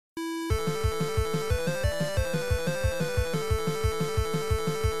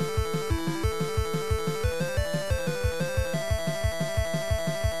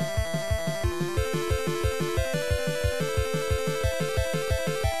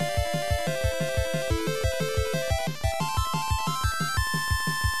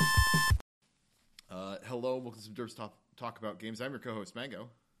Derps talk about games. I'm your co-host, Mango.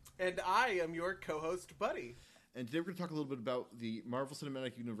 And I am your co-host, Buddy. And today we're going to talk a little bit about the Marvel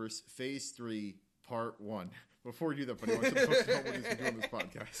Cinematic Universe Phase 3, Part 1. Before we do that, Buddy, I want to talk about what it is we're doing this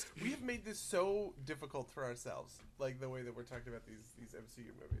podcast. We have made this so difficult for ourselves, like the way that we're talking about these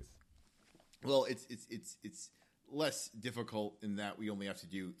MCU movies. Well, it's less difficult in that we only have to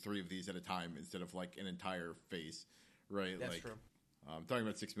do 3 of these at a time instead of like an entire phase, right? That's true. Talking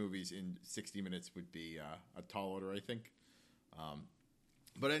about 6 movies in 60 minutes would be a tall order, I think.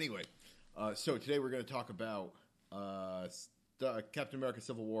 But anyway, so today we're going to talk about Captain America: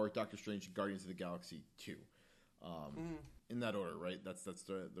 Civil War, Doctor Strange, and Guardians of the Galaxy 2. In that order, right? That's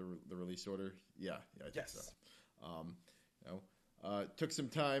the release order. Yeah, I think so. Took some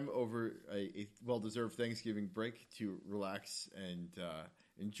time over a well-deserved Thanksgiving break to relax and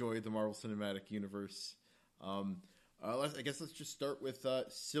enjoy the Marvel Cinematic Universe. I guess let's just start with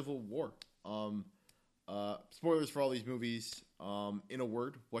Civil War. Spoilers for all these movies. In a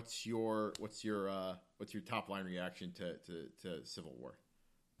word, what's your top line reaction to Civil War?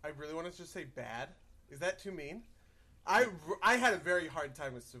 I really want to just say bad. Is that too mean? I had a very hard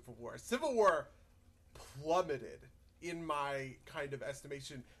time with Civil War. Civil War plummeted in my kind of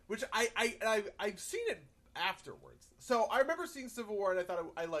estimation, which I've seen it afterwards. So I remember seeing Civil War and I thought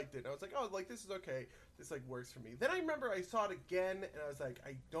I liked it. And I was like, oh, like this is okay. This like works for me. Then I remember I saw it again and I was like,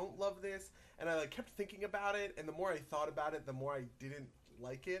 I don't love this. And I like kept thinking about it. And the more I thought about it, the more I didn't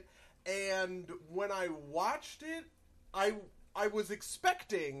like it. And when I watched it, I was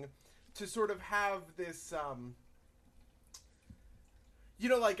expecting to sort of have this, a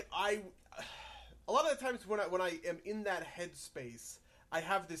lot of the times when I am in that headspace, I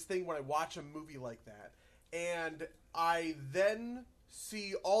have this thing when I watch a movie like that, and I then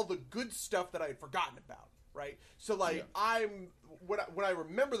see all the good stuff that I had forgotten about, right? So, like, yeah. When I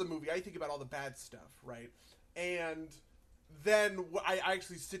remember the movie, I think about all the bad stuff, right? And then I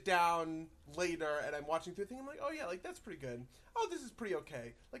actually sit down later and I'm watching through the thing. I'm like, oh yeah, like that's pretty good. Oh, this is pretty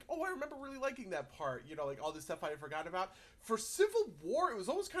okay. Like, oh, I remember really liking that part. Like all this stuff I had forgotten about. For Civil War, it was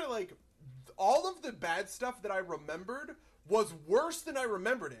almost kind of like all of the bad stuff that I remembered was worse than I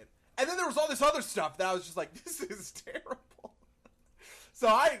remembered it. And then there was all this other stuff that I was just like, this is terrible. So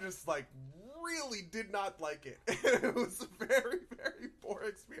I just like really did not like it. It was a very, very poor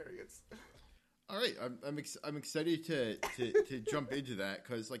experience. All right, I'm excited to jump into that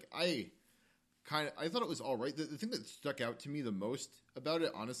because like I thought it was all right. The thing that stuck out to me the most about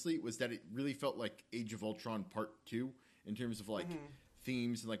it, honestly, was that it really felt like Age of Ultron Part 2 in terms of like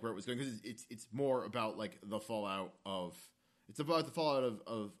themes and like where it was going, because it's more about like the fallout of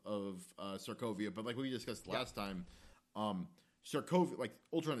Sokovia, but like we discussed last time, Sokovia, like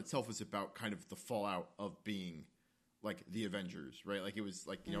Ultron itself, is about kind of the fallout of being like the Avengers, right? Like it was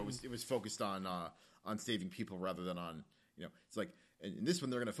like, it was focused on saving people rather than on, it's like, in this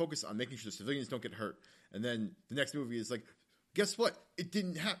one, they're going to focus on making sure the civilians don't get hurt. And then the next movie is like, guess what? It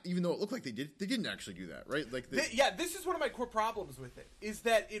didn't happen, even though it looked like they didn't actually do that, right? Like, this is one of my core problems with it, is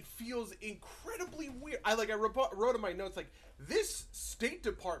that it feels incredibly weird. I wrote in my notes, like, this State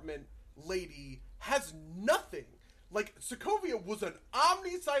Department lady has nothing. Like, Sokovia was an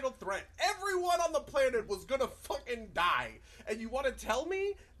omnicidal threat. Everyone on the planet was gonna fucking die. And you want to tell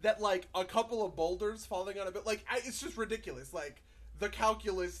me that, like, a couple of boulders falling on a bit... Like, it's just ridiculous. Like, the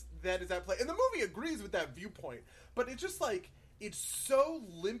calculus that is at play. And the movie agrees with that viewpoint. But it's just, like, it's so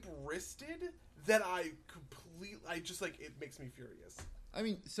limp-wristed that it makes me furious. I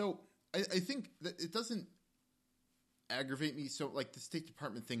mean, so, I think that it doesn't aggravate me. So, like, the State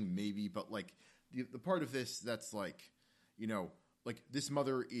Department thing, maybe, but, like... The part of this that's like, like this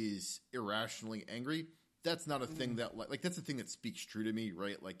mother is irrationally angry. That's not a thing that like that's a thing that speaks true to me,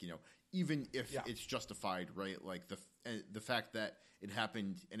 right? Like, even if it's justified, right? Like the fact that it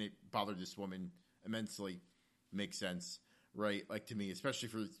happened and it bothered this woman immensely makes sense, right? Like to me, especially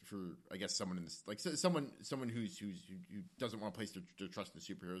for I guess someone in this, like someone who doesn't want to place their trust in the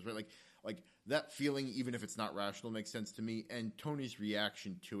superheroes, right? Like that feeling, even if it's not rational, makes sense to me. And Tony's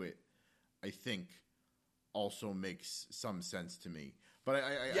reaction to it, I think, also makes some sense to me. But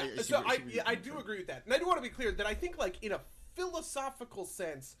I do agree with that. And I do want to be clear that I think, like, in a philosophical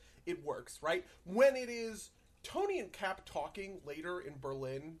sense, it works, right? When it is Tony and Cap talking later in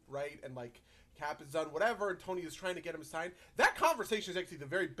Berlin, right? And, like, Cap has done whatever, and Tony is trying to get him signed. That conversation is actually the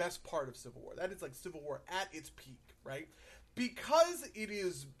very best part of Civil War. That is, like, Civil War at its peak, right? Because it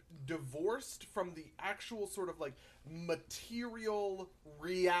is divorced from the actual sort of, like, material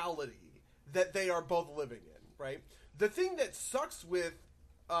reality that they are both living in, right? The thing that sucks with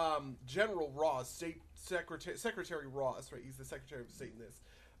General Ross, Secretary Ross, right? He's the Secretary of State in this.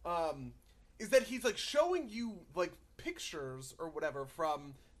 is that he's like showing you like pictures or whatever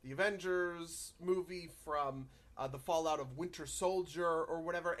from the Avengers movie, from the fallout of Winter Soldier or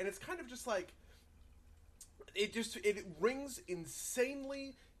whatever, and it's kind of just like it rings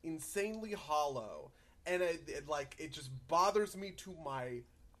insanely hollow, and it just bothers me to my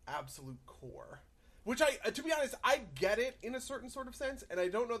absolute core. Which to be honest, I get it in a certain sort of sense, and I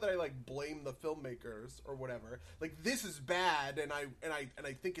don't know that I like blame the filmmakers or whatever. Like, this is bad, and I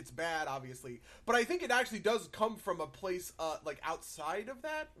think it's bad, obviously, but I think it actually does come from a place like outside of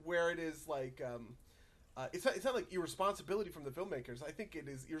that, where it is like it's not like irresponsibility from the filmmakers. I think it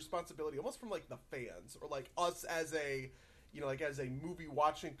is irresponsibility almost from like the fans, or like us as a like as a movie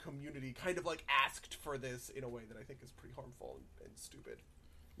watching community, kind of like asked for this in a way that I think is pretty harmful and stupid.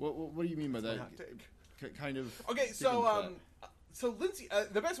 What do you mean by that? Kind of. Okay, so Lindsay,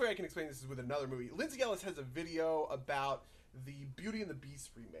 the best way I can explain this is with another movie. Lindsay Ellis has a video about the Beauty and the Beast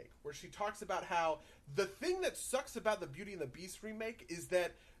remake, where she talks about how the thing that sucks about the Beauty and the Beast remake is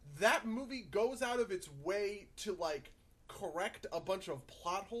that movie goes out of its way to like correct a bunch of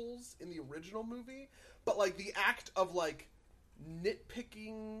plot holes in the original movie, but like the act of like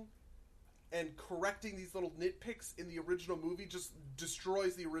nitpicking and correcting these little nitpicks in the original movie just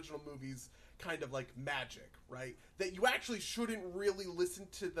destroys the original movie's kind of like magic, right? That you actually shouldn't really listen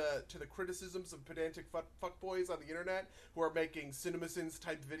to the criticisms of pedantic fuckboys on the internet who are making CinemaSins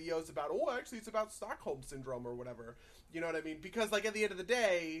type videos about, actually it's about Stockholm Syndrome or whatever. You know what I mean? Because like at the end of the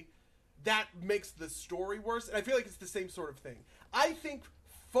day, that makes the story worse, and I feel like it's the same sort of thing. I think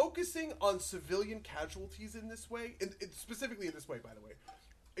focusing on civilian casualties in this way, and specifically in this way, by the way,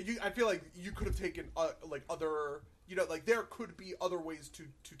 I feel like you could have taken like other, like there could be other ways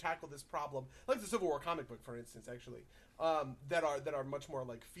to tackle this problem, like the Civil War comic book, for instance, actually, that are much more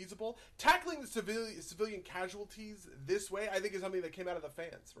like feasible. Tackling the civilian casualties this way, I think, is something that came out of the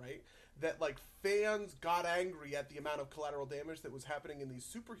fans, right? That like fans got angry at the amount of collateral damage that was happening in these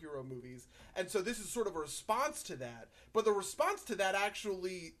superhero movies, and so this is sort of a response to that. But the response to that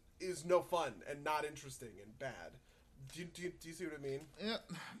actually is no fun and not interesting and bad. Do you see what I mean? Yeah,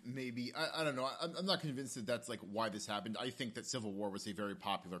 maybe. I don't know. I'm not convinced that that's like why this happened. I think that Civil War was a very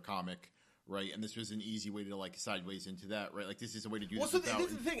popular comic, right? And this was an easy way to like sideways into that, right? Like this is a way to do this. Well, so this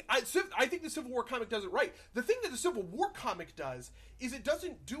is the thing. I think the Civil War comic does it right. The thing that the Civil War comic does is it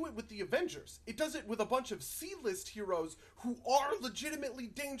doesn't do it with the Avengers. It does it with a bunch of C-list heroes who are legitimately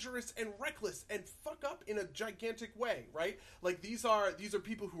dangerous and reckless and fuck up in a gigantic way, right? Like these are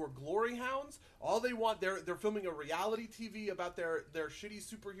people who are glory hounds. All they want, they're filming a reality TV about their shitty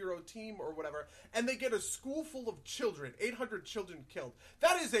superhero team or whatever, and they get a school full of children, 800 children killed.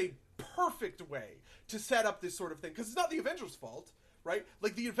 That is a perfect way to set up this sort of thing, because it's not the Avengers' fault, right?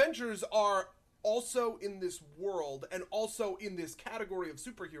 Like the Avengers are also in this world and also in this category of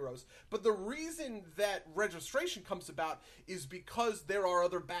superheroes, but the reason that registration comes about is because there are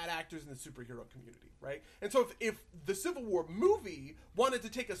other bad actors in the superhero community, right? And so if the Civil War movie wanted to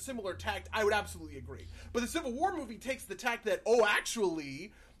take a similar tact, I would absolutely agree. But the Civil War movie takes the tact that,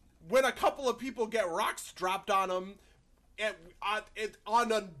 actually, when a couple of people get rocks dropped on them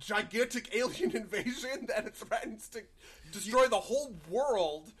on a gigantic alien invasion that threatens to destroy the whole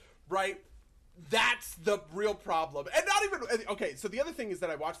world, right? That's the real problem. And not even... Okay, so the other thing is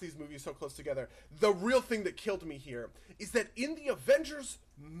that I watched these movies so close together. The real thing that killed me here is that in the Avengers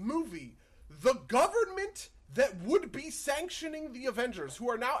movie, the government that would be sanctioning the Avengers, who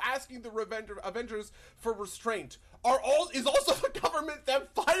are now asking the Avengers for restraint, is also the government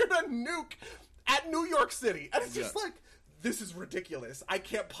that fired a nuke at New York City. And it's just like, this is ridiculous. I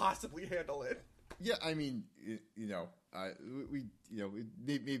can't possibly handle it. Yeah, I mean,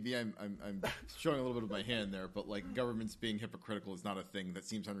 maybe I'm showing a little bit of my hand there, but like governments being hypocritical is not a thing that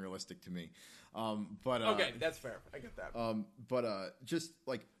seems unrealistic to me. But okay, that's fair. I get that. Just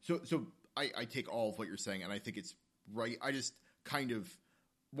like so, I take all of what you're saying, and I think it's right. I just kind of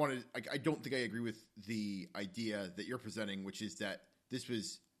wanted. I don't think I agree with the idea that you're presenting, which is that this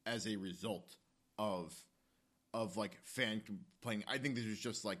was as a result of like fan complaining. I think this was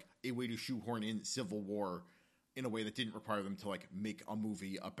just like a way to shoehorn in Civil War in a way that didn't require them to like make a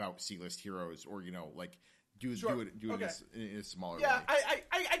movie about C-list heroes or like do it in a smaller way. Yeah,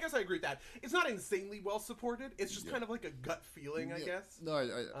 I guess I agree with that. It's not insanely well supported. It's just kind of like a gut feeling, I guess. No,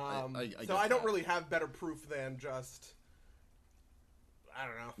 I so I don't really have better proof than just, I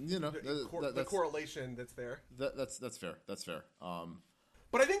don't know. The correlation that's there. That's fair. That's fair.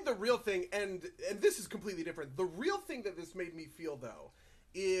 But I think the real thing, and this is completely different, the real thing that this made me feel, though,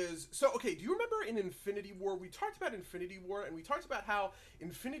 is so okay. Do you remember in Infinity War we talked about Infinity War, and we talked about how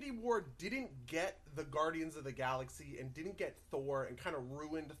Infinity War didn't get the Guardians of the Galaxy and didn't get Thor and kind of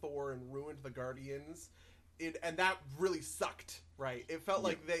ruined Thor and ruined the Guardians. And that really sucked, right? It felt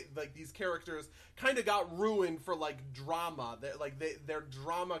like these characters kind of got ruined for like drama. Their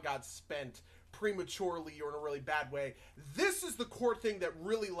drama got spent prematurely or in a really bad way. This is the core thing that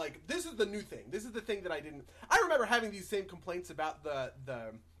really this is the new thing. This is the thing that I remember having these same complaints about the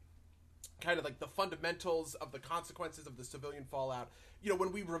kind of like the fundamentals of the consequences of the civilian fallout,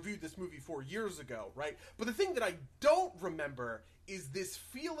 when we reviewed this movie 4 years ago, right? But the thing that I don't remember is this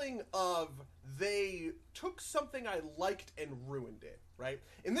feeling of they took something I liked and ruined it, right?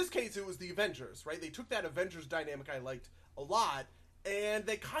 In this case, it was the Avengers, right? They took that Avengers dynamic I liked a lot, and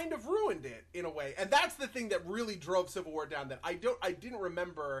they kind of ruined it in a way. And that's the thing that really drove Civil War down, that I didn't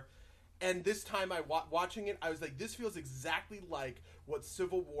remember. And this time watching it, I was like, this feels exactly like what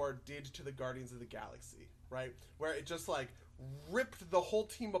Civil War did to the Guardians of the Galaxy, right? Where it just ripped the whole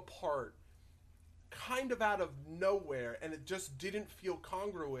team apart kind of out of nowhere, and it just didn't feel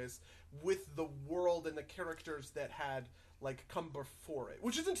congruous with the world and the characters that had come before it.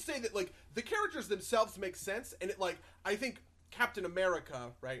 Which isn't to say that the characters themselves make sense, and I think Captain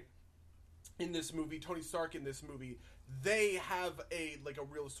America, right, in this movie, Tony Stark in this movie, they have a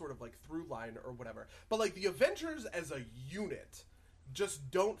real sort of through line or whatever. But the Avengers as a unit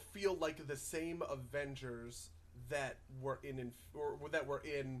just don't feel like the same Avengers that were in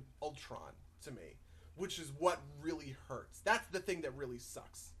Ultron to me, which is what really hurts. That's the thing that really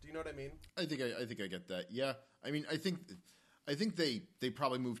sucks. Do you know what I mean? I think I get that. Yeah. I mean, I think they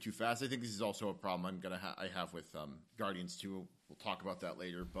probably move too fast. I think this is also a problem I have with Guardians 2. We'll talk about that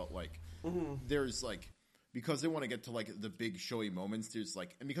later, but there's because they want to get to the big showy moments, there's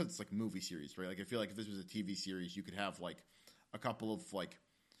and because it's movie series, right? I feel like if this was a TV series, you could have a couple of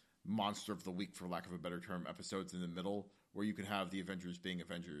monster of the week, for lack of a better term, episodes in the middle where you could have the Avengers being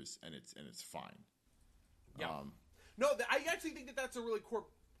Avengers and it's fine. Yeah. No, I actually think that that's a really core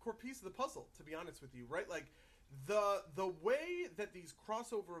piece of the puzzle, to be honest with you, right? The way that these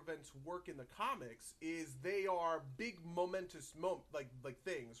crossover events work in the comics is they are big momentous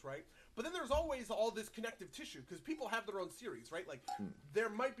things, right? But then there's always all this connective tissue because people have their own series, right? There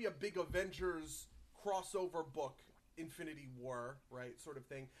might be a big Avengers crossover book, Infinity War, right, sort of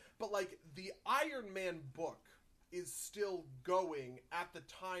thing. But the Iron Man book is still going at the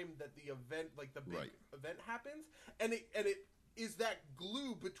time that the event, the big event happens, and it is that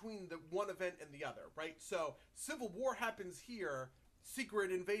glue between the one event and the other, right? So Civil War happens here,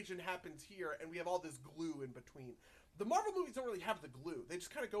 Secret Invasion happens here, and we have all this glue in between. The Marvel movies don't really have the glue. They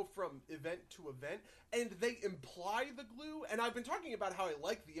just kind of go from event to event, and they imply the glue, and I've been talking about how I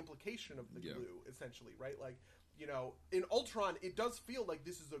like the implication of the glue, essentially, right? In Ultron, it does feel like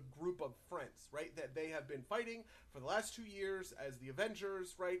this is a group of friends, right? That they have been fighting for the last 2 years as the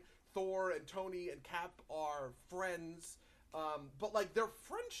Avengers, right? Thor and Tony and Cap are friends. But their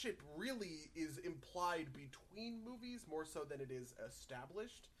friendship really is implied between movies more so than it is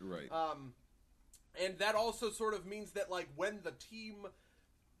established. Right. And that also sort of means that when the team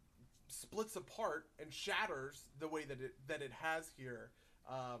splits apart and shatters the way that it has here,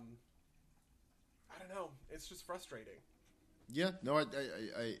 I don't know. It's just frustrating. Yeah. No,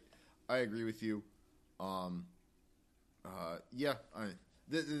 I agree with you. Yeah.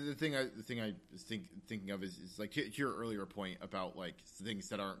 The thing I was thinking of is to your earlier point about things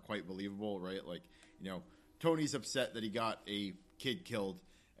that aren't quite believable, right? Tony's upset that he got a kid killed,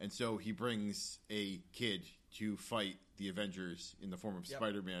 and so he brings a kid to fight the Avengers in the form of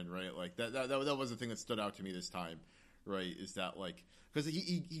Spider-Man, right? That was the thing that stood out to me this time, right? Is that because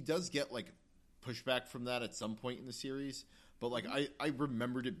he does get pushback from that at some point in the series, but I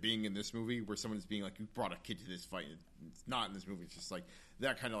remembered it being in this movie where someone's being you brought a kid to this fight, and it's not in this movie. It's just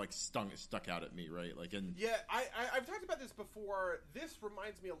that kind of stuck out at me, right? And yeah, I've talked about this before. This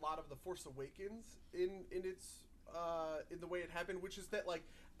reminds me a lot of The Force Awakens in its in the way it happened, which is that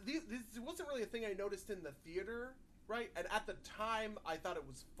this wasn't really a thing I noticed in the theater, right? And at the time, I thought it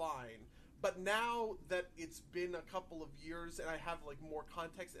was fine. But now that it's been a couple of years and I have more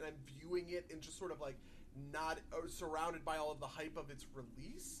context and I'm viewing it and just sort of not surrounded by all of the hype of its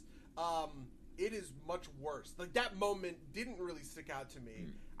release, it is much worse. That moment didn't really stick out to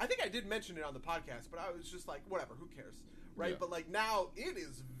me. I think I did mention it on the podcast, but I was just whatever, who cares, right? Yeah. But now it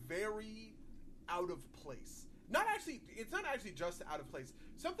is very out of place. It's not actually just out of place.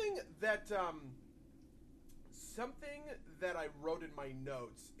 Something that I wrote in my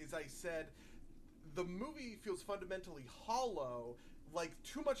notes is I said the movie feels fundamentally hollow like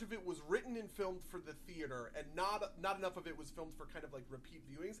too much of it was written and filmed for the theater, and not enough of it was filmed for kind of like repeat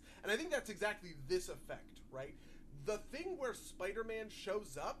viewings. And I think that's exactly this effect, right? The thing where Spider-Man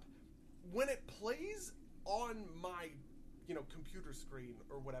shows up, when it plays on my, computer screen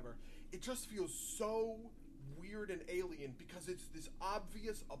or whatever, it just feels so weird and alien because it's this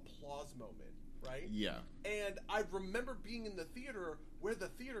obvious applause moment, right? Yeah. And I remember being in the theater where the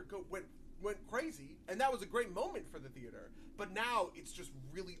theater went crazy, and that was a great moment for the theater. But now it's just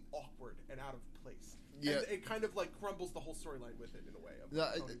really awkward and out of place. Yeah. And it kind of like crumbles the whole storyline with it in a way of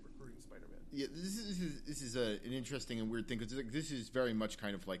Tony recruiting Spider-Man. Yeah, this is an interesting and weird thing because this is very much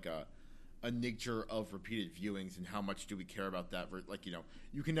kind of like a nature of repeated viewings and how much do we care about that. Like,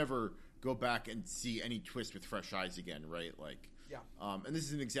 you can never go back and see any twist with fresh eyes again, right? Like, yeah. And this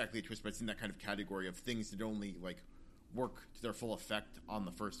isn't exactly a twist, but it's in that kind of category of things that only like work to their full effect on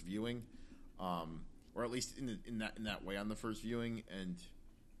the first viewing, or at least in that way on the first viewing. And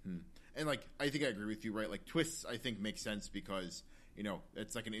like, I think I agree with you, right? Like, twists I think make sense because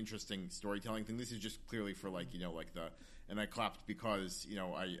it's like an interesting storytelling thing. This is just clearly for like like and I clapped because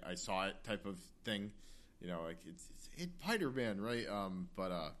I saw it type of thing. Like it's Spider-Man, right?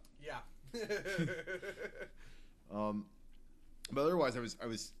 Yeah. But otherwise, I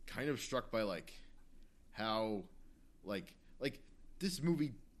was kind of struck by like how like this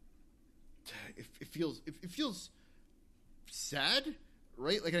movie. It feels sad,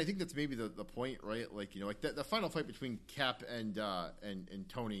 right? Like, and I think that's maybe the point, right? Like like the final fight between Cap and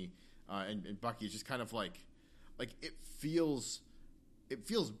Tony and Bucky is just kind of like it feels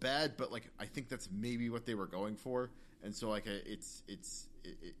bad, but like I think that's maybe what they were going for, and so like it's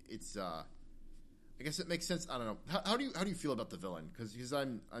I guess it makes sense. I don't know. How do you feel about the villain? Because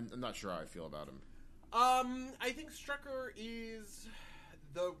I'm not sure how I feel about him. I think Strucker is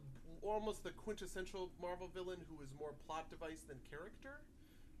almost the quintessential Marvel villain who is more plot device than character.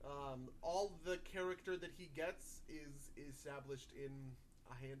 All the character that he gets is established in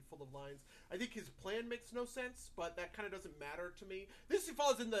a handful of lines. I think his plan makes no sense, but that kind of doesn't matter to me. This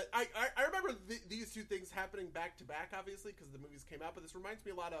falls in the... I remember these two things happening back to back, obviously, because the movies came out, but this reminds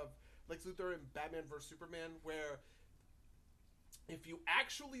me a lot of Lex Luthor and Batman vs. Superman, where if you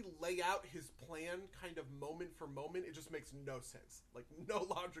actually lay out his plan kind of moment for moment, it just makes no sense. Like, no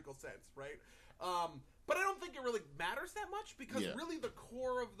logical sense, right? But I don't think it really matters that much, because really the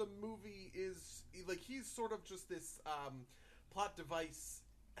core of the movie is, like, he's sort of just this plot device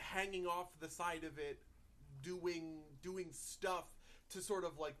hanging off the side of it, doing stuff to sort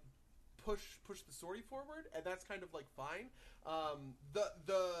of, like, push the story forward, and that's kind of, like, fine.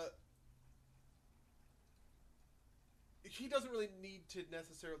 He doesn't really need to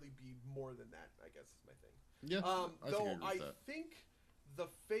necessarily be more than that, I guess is my thing. Yeah, I think the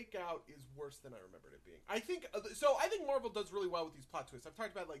fake out is worse than I remembered it being. I think Marvel does really well with these plot twists. I've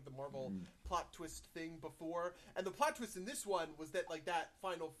talked about like the Marvel plot twist thing before, and the plot twist in this one was that like that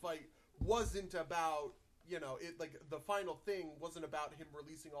final fight wasn't about it, like the final thing wasn't about him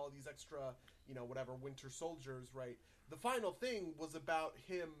releasing all of these extra whatever Winter Soldiers, right? The final thing was about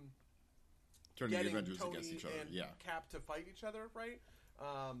him turning the Avengers Tony against each other, and Cap to fight each other, right?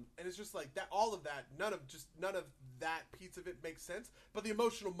 And it's just like that. All of that, none of that piece of it makes sense. But the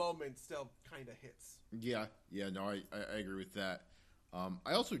emotional moment still kind of hits. Yeah. No, I agree with that.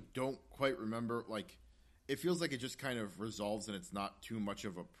 I also don't quite remember. Like, it feels like it just kind of resolves, and it's not too much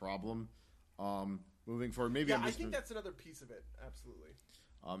of a problem moving forward. Maybe I think that's another piece of it. Absolutely.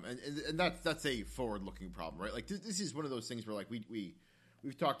 And that's a forward-looking problem, right? Like this is one of those things where like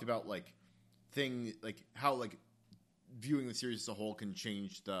we've talked about like how like viewing the series as a whole can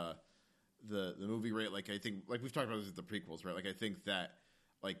change the movie, right? Like I think like we've talked about this with the prequels, right? Like I think that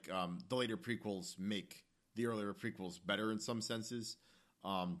like the later prequels make the earlier prequels better in some senses,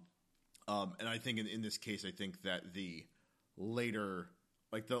 and I think in this case, I think that the later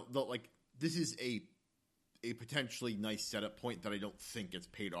like the like this is a potentially nice setup point that I don't think gets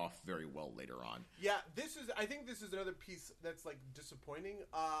paid off very well later on. Yeah, I think this is another piece that's like disappointing.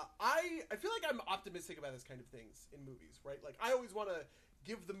 I feel like I'm optimistic about this kind of things in movies, right? Like I always want to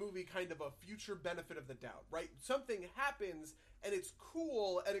give the movie kind of a future benefit of the doubt, right? Something happens and it's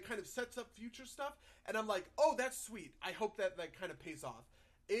cool and it kind of sets up future stuff, and I'm like, oh, that's sweet. I hope that kind of pays off.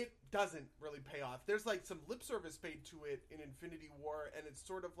 It doesn't really pay off. There's like some lip service paid to it in Infinity War, and it's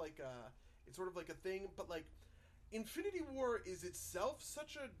sort of like a thing, but like Infinity War is itself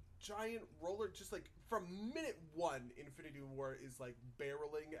such a giant roller, just like from minute one Infinity War is like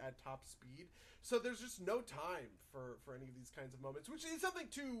barreling at top speed, so there's just no time for any of these kinds of moments, which is something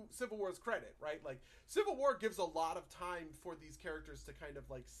to Civil War's credit, right? Like Civil War gives a lot of time for these characters to kind of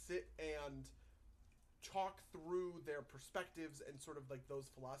like sit and talk through their perspectives and sort of like those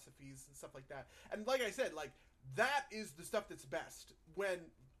philosophies and stuff like that. And like I said, like that is the stuff that's best. When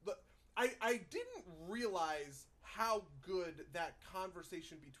I didn't realize how good that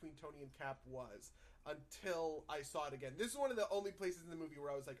conversation between Tony and Cap was until I saw it again. This is one of the only places in the movie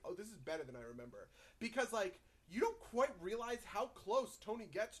where I was like, oh, this is better than I remember. Because, like, you don't quite realize how close Tony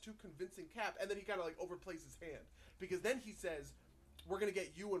gets to convincing Cap, and then he kind of, like, overplays his hand. Because then he says, we're going to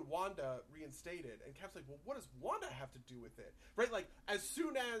get you and Wanda reinstated. And Cap's like, well, what does Wanda have to do with it? Right? Like, as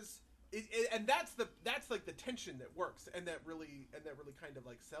soon as... and that's like the tension that works and that really kind of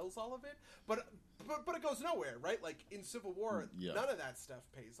like sells all of it, but it goes nowhere, right? Like in Civil War, none of that stuff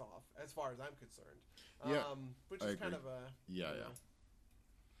pays off as far as I'm concerned. Which is kind of a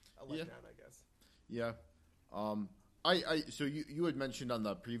letdown, I guess. Yeah. So you had mentioned on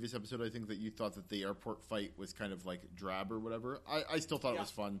the previous episode, I think, that you thought that the airport fight was kind of like drab or whatever. I still thought it was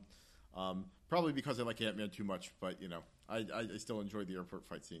fun. Probably because I like Ant-Man too much, but I still enjoyed the airport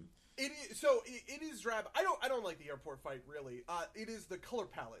fight scene. It is drab. I don't like the airport fight really. It is the color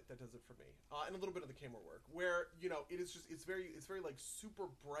palette that does it for me, and a little bit of the camera work. Where it is just it's very like super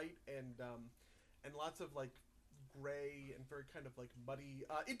bright and lots of like gray and very kind of like muddy.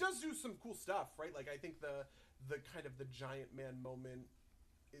 It does do some cool stuff, right? Like I think the kind of the giant man moment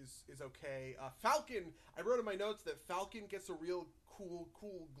is okay. Falcon, I wrote in my notes that Falcon gets a real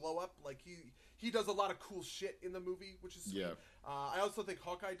cool glow up. Like he does a lot of cool shit in the movie, which is sweet. Yeah. I also think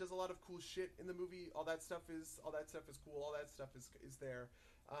Hawkeye does a lot of cool shit in the movie. All that stuff is cool. All that stuff is there.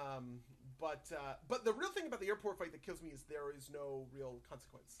 But the real thing about the airport fight that kills me is there is no real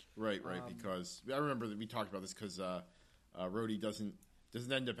consequence. Right. Because I remember that we talked about this because Rhodey doesn't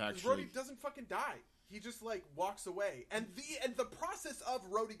end up actually. Rhodey doesn't fucking die. He just like walks away, and the process of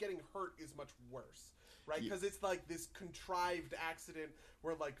Rhodey getting hurt is much worse, right? Because it's like this contrived accident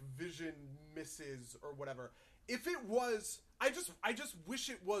where like Vision misses or whatever. If it was, I just wish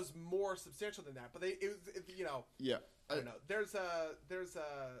it was more substantial than that. But Yeah. I don't know. There's a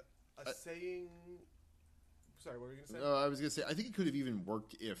saying. Sorry, what were you gonna say? No, I was gonna say I think it could have even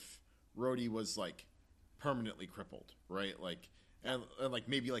worked if Rhodey was like permanently crippled, right? Like. And like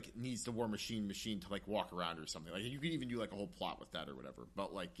maybe like needs the War Machine to like walk around or something. Like you could even do like a whole plot with that or whatever.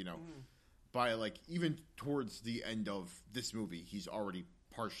 But like by like even towards the end of this movie, he's already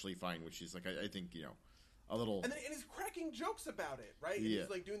partially fine, which is like I think a little. And he's cracking jokes about it, right? And he's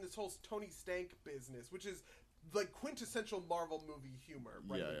like doing this whole Tony Stank business, which is like quintessential Marvel movie humor,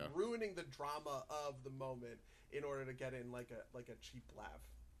 right? Yeah. Ruining the drama of the moment in order to get in like a cheap laugh.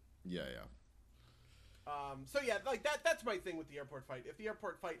 Yeah. So yeah, like that's my thing with the airport fight. If the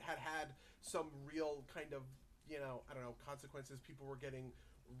airport fight had some real kind of, I don't know, consequences, people were getting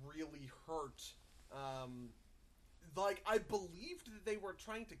really hurt. Like I believed that they were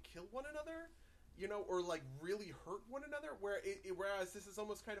trying to kill one another, or like really hurt one another. Whereas this is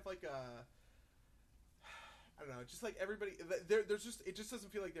almost kind of like I don't know, just like everybody. There's just it just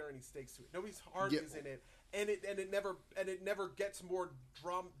doesn't feel like there are any stakes to it. Nobody's heart is in it, and it never gets more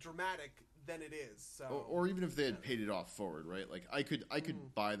dramatic than it is. So, or even if they had paid it off forward, right? Like I could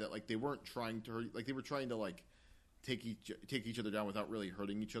buy that. Like they weren't trying to hurt. Like they were trying to like take each other down without really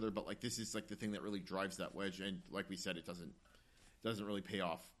hurting each other. But like this is like the thing that really drives that wedge. And like we said, it doesn't really pay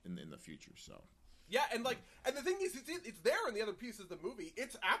off in the future. So. Yeah, and the thing is, it's there in the other pieces of the movie.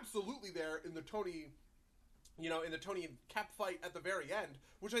 It's absolutely there in the Tony. In the Tony and Cap fight at the very end,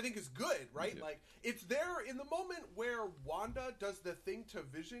 which I think is good, right? Yeah. Like, it's there in the moment where Wanda does the thing to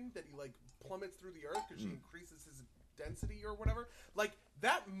Vision that he, like, plummets through the earth because she increases his density or whatever. Like,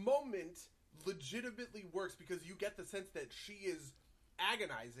 that moment legitimately works because you get the sense that she is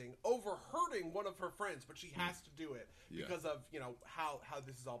agonizing over hurting one of her friends, but she has to do it because of, how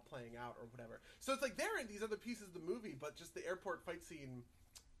this is all playing out or whatever. So it's like there in these other pieces of the movie, but just the airport fight scene,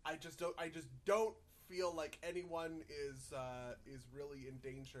 I just don't feel like anyone is really in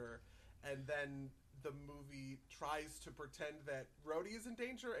danger, and then the movie tries to pretend that Rhodey is in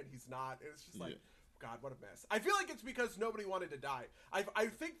danger and he's not, and it's just like, God, what a mess. I feel like it's because nobody wanted to die. I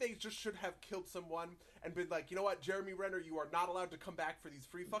think they just should have killed someone and been like, you know what, Jeremy Renner, you are not allowed to come back for these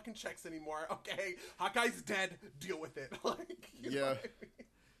free fucking checks anymore. Okay, Hawkeye's dead. Deal with it. Like, you know what I mean?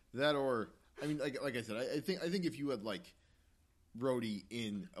 That or I mean, like I said, I think if you had like Rhodey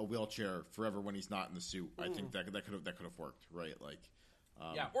in a wheelchair forever when he's not in the suit, I think that could have worked, right? Like,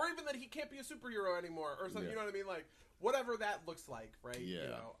 or even that he can't be a superhero anymore, or something. You know what I mean? Like, whatever that looks like, right?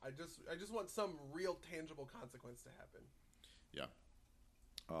 Yeah. I just want some real tangible consequence to happen.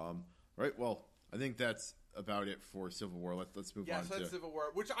 Yeah. Right. Well, I think that's about it for Civil War. Let's move on. Yeah, so that's Civil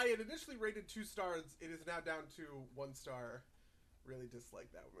War, which I had initially rated 2 stars. It is now down to 1 star. really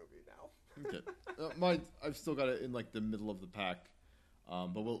dislike that movie now. Okay, mine. I've still got it in like the middle of the pack,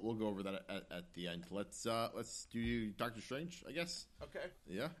 but we'll go over that at the end. Let's do Doctor Strange, I guess. Okay.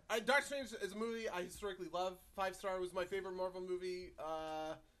 Yeah. Doctor Strange is a movie I historically love. 5-star was my favorite Marvel movie.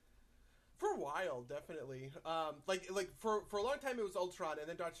 For a while, definitely. For a long time, it was Ultron, and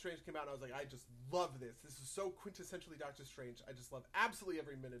then Doctor Strange came out, and I was like, I just love this. This is so quintessentially Doctor Strange. I just love absolutely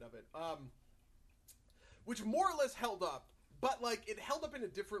every minute of it. Which more or less held up, but like it held up in a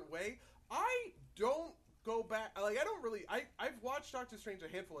different way. I don't go back. Like I don't really. I've watched Doctor Strange a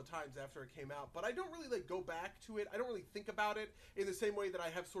handful of times after it came out, but I don't really like go back to it. I don't really think about it in the same way that I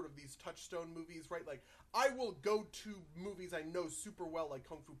have sort of these touchstone movies, right? Like I will go to movies I know super well, like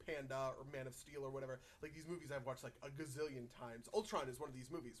Kung Fu Panda or Man of Steel or whatever. Like these movies I've watched like a gazillion times. Ultron is one of these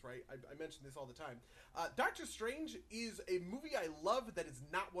movies, right? I mention this all the time. Doctor Strange is a movie I love that is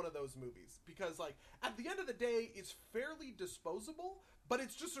not one of those movies because, like, at the end of the day, it's fairly disposable, but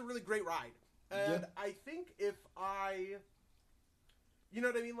it's just a really great ride. And I think you know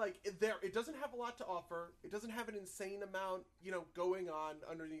what I mean? Like, it doesn't have a lot to offer. It doesn't have an insane amount, going on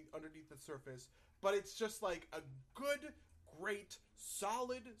underneath the surface. But it's just like a good, great,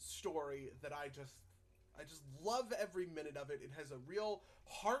 solid story that I just love every minute of it. It has a real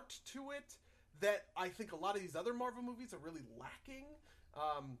heart to it that I think a lot of these other Marvel movies are really lacking.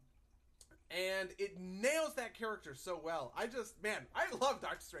 And it nails that character so well. I love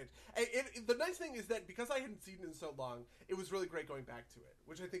Doctor Strange. The nice thing is that because I hadn't seen it in so long, it was really great going back to it,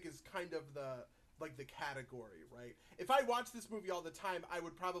 which I think is kind of the category, right? If I watched this movie all the time, I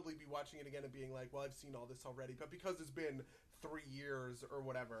would probably be watching it again and being like, well, I've seen all this already. But because it's been 3 years or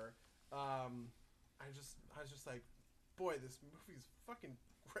whatever, I was just like, boy, this movie's fucking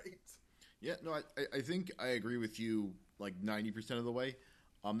great. Yeah, no, I think I agree with you like 90% of the way.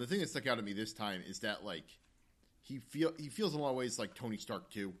 The thing that stuck out at me this time is that like he feels in a lot of ways like Tony Stark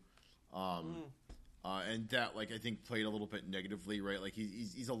too, and that like I think played a little bit negatively, right? Like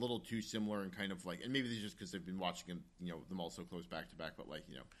he's a little too similar and kind of like, and maybe it's just because I've been watching him, them all so close back to back, but like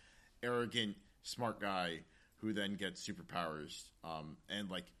arrogant, smart guy who then gets superpowers, and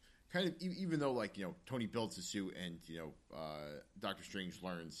like kind of even though like Tony builds a suit and Doctor Strange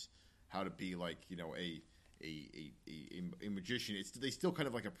learns how to be like a magician. They still kind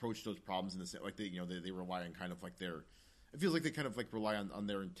of like approach those problems in the same, like they rely on kind of like their. It feels like they kind of like rely on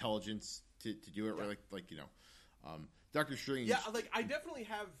their intelligence to do it, right? Like Doctor Strange. Yeah, like I definitely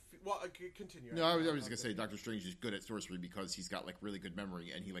have. Well, continue. No, I was just gonna say Doctor Strange is good at sorcery because he's got like really good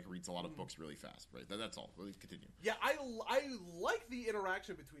memory and he like reads a lot of books really fast, right? That's all. Let's continue. Yeah, I like the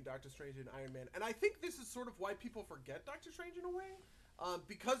interaction between Doctor Strange and Iron Man, and I think this is sort of why people forget Doctor Strange in a way.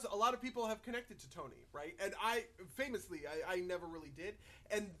 Because a lot of people have connected to Tony, right? And I never really did.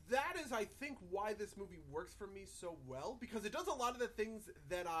 And that is, I think, why this movie works for me so well. Because it does a lot of the things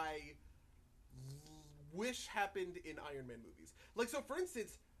that I wish happened in Iron Man movies. Like, so for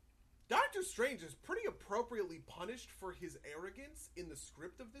instance, Doctor Strange is pretty appropriately punished for his arrogance in the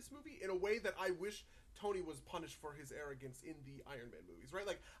script of this movie in a way that I wish Tony was punished for his arrogance in the Iron Man movies, right?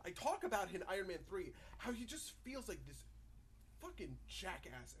 Like, I talk about in Iron Man 3 how he just feels like this fucking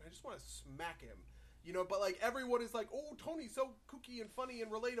jackass, and I just want to smack him, but like everyone is like, oh, Tony's so kooky and funny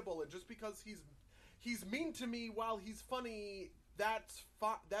and relatable, and just because he's mean to me while he's funny, that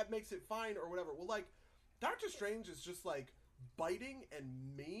makes it fine or whatever. Well, like Doctor Strange is just like biting and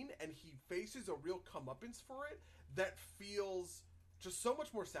mean, and he faces a real comeuppance for it that feels just so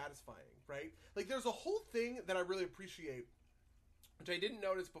much more satisfying, right? Like there's a whole thing that I really appreciate, which I didn't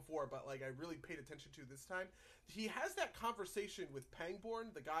notice before, but like I really paid attention to this time. He has that conversation with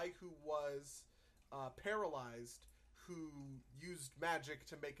Pangborn, the guy who was paralyzed, who used magic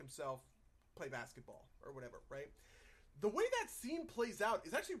to make himself play basketball or whatever, right? The way that scene plays out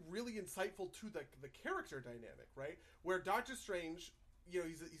is actually really insightful to the character dynamic, right? Where Doctor Strange,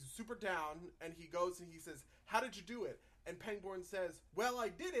 he's super down, and he goes and he says, "How did you do it?" And Pangborn says, "Well, I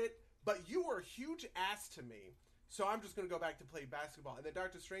did it, but you were a huge ass to me. So I'm just going to go back to play basketball." And then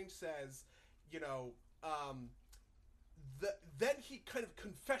Doctor Strange says, then he kind of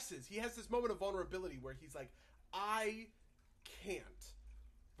confesses. He has this moment of vulnerability where he's like, I can't,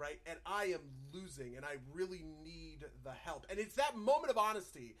 right? And I am losing, and I really need the help. And it's that moment of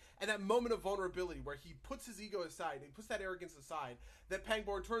honesty and that moment of vulnerability where he puts his ego aside, and he puts that arrogance aside, that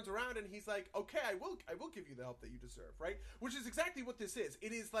Pangborn turns around and he's like, okay, I will give you the help that you deserve, right? Which is exactly what this is.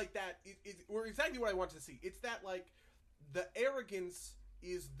 It is like that, or exactly what I want to see. It's that, like, the arrogance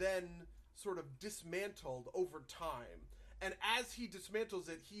is then sort of dismantled over time. And as he dismantles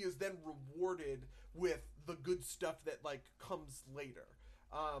it, he is then rewarded with the good stuff that, like, comes later.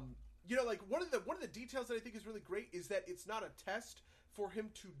 like one of the details that I think is really great is that it's not a test for him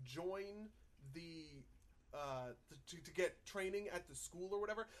to join the to get training at the school or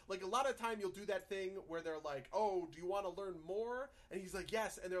whatever. Like, a lot of time you'll do that thing where they're like, oh, do you want to learn more? And he's like,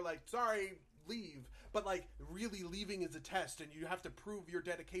 yes. And they're like, sorry, leave. But, like, really leaving is a test, and you have to prove your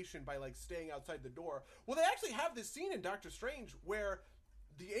dedication by, like, staying outside the door. Well, they actually have this scene in Doctor Strange where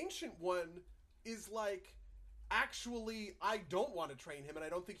the Ancient One is like, actually, I don't want to train him, and I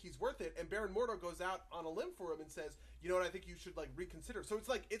don't think he's worth it. And Baron Mordo goes out on a limb for him and says, you know what, I think you should, like, reconsider. So it's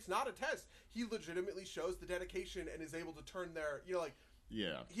like, it's not a test. He legitimately shows the dedication and is able to turn their,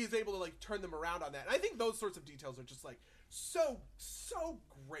 yeah, he's able to, like, turn them around on that. And I think those sorts of details are just, like, so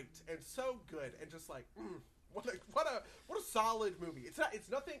great and so good, and just like, what a solid movie. It's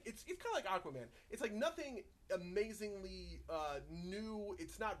nothing. It's kind of like Aquaman. It's like nothing amazingly new.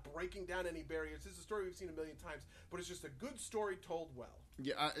 It's not breaking down any barriers. This is a story we've seen a million times, but it's just a good story told well.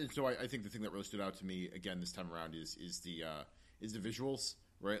 Yeah, and so I think the thing that really stood out to me again this time around is the visuals,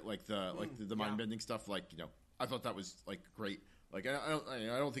 right? Like the mind bending stuff. Like, I thought that was like great. Like, I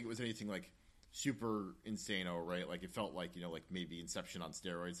don't think it was anything like super insano, right? Like, it felt like, like maybe Inception on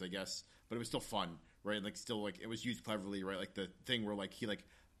steroids, I guess, but it was still fun, right? Like, still, like, it was used cleverly, right? Like the thing where, like, he like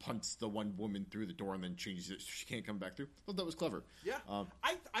punts the one woman through the door and then changes it so she can't come back through. I thought that was clever. Yeah,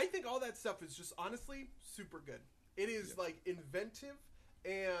 I think all that stuff is just honestly super good. It is like inventive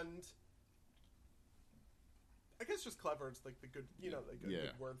and I guess just clever. It's like the good,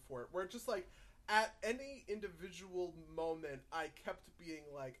 good word for it. Where just like at any individual moment, I kept being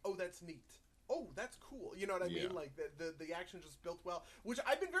like, "Oh, that's neat. Oh, that's cool." You know what I mean? Like the action just built well. Which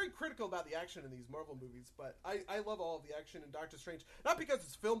I've been very critical about the action in these Marvel movies, but I love all of the action in Doctor Strange. Not because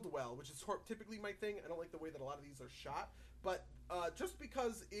it's filmed well, which is typically my thing. I don't like the way that a lot of these are shot, but just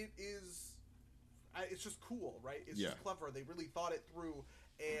because it's just cool, right? It's just clever. They really thought it through,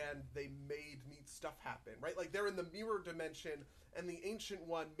 and they made neat stuff happen, right? Like, they're in the mirror dimension, and the Ancient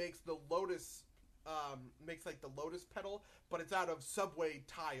One makes the lotus, like the lotus petal, but it's out of subway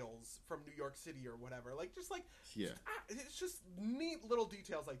tiles from New York City or whatever. Like, just like, it's just neat little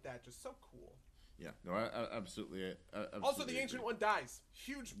details like that. Just so cool. Yeah, no, I absolutely. Also, the Ancient One dies.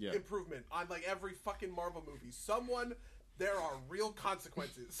 Huge improvement on like every fucking Marvel movie. There are real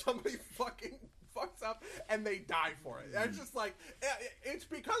consequences. Somebody fucking fucks up and they die for it. And it's just like, it's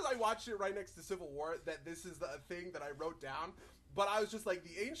because I watched it right next to Civil War that this is the thing that I wrote down. But I was just like,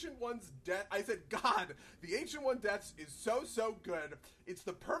 the Ancient One's death, I said, God, the Ancient One deaths is so good. It's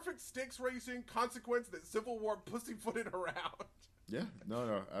the perfect stakes racing consequence that Civil War pussyfooted around. Yeah,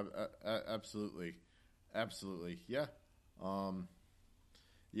 no, absolutely. Yeah.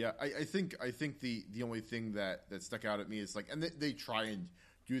 Yeah, I think the only thing that stuck out at me is like, and they try and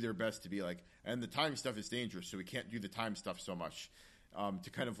do their best to be like, and the time stuff is dangerous, so we can't do the time stuff so much, to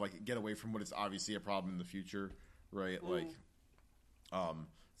kind of like get away from what is obviously a problem in the future, right? Like,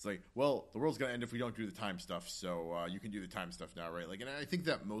 it's like, well, the world's gonna end if we don't do the time stuff, so you can do the time stuff now, right? Like, and I think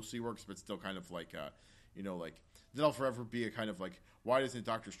that mostly works, but still kind of like, like, that'll forever be a kind of like, why doesn't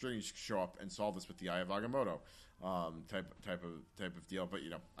Doctor Strange show up and solve this with the Eye of Agamotto, type of deal? But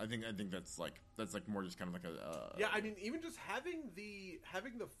I think that's like more just kind of like a yeah. I mean, even just having the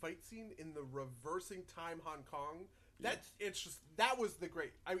fight scene in the reversing time Hong Kong. That was the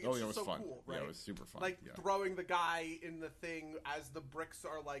great. I mean, it's just so fun. Cool, right? Yeah, it was super fun. Like throwing the guy in the thing as the bricks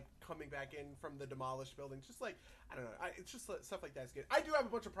are like coming back in from the demolished building. Just like, I don't know. It's just stuff like that's good. I do have a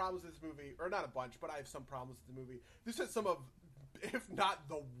bunch of problems with this movie, or not a bunch, but I have some problems with the movie. This has some of, if not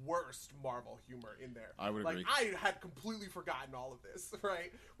the worst, Marvel humor in there. I would agree. I had completely forgotten all of this,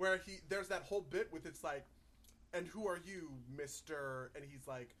 right? Where there's that whole bit with it's like, and who are you, Mr. And he's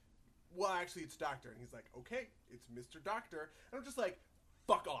like, well, actually, it's Doctor. And he's like, okay, it's Mr. Doctor. And I'm just like,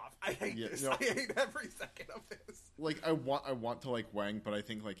 fuck off. I hate this. I hate every second of this. Like, I want to like Wang, but I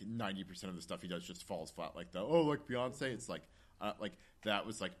think like 90% of the stuff he does just falls flat. Like like Beyonce, it's like that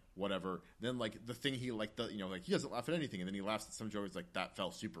was like whatever. Then like the thing he like like he doesn't laugh at anything, and then he laughs at some jokes. Like, that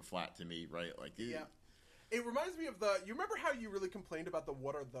fell super flat to me, right? Like, yeah. It reminds me of you remember how you really complained about the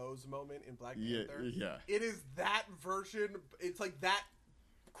 "what are those" moment in Black Panther? Yeah. It is that version. It's like that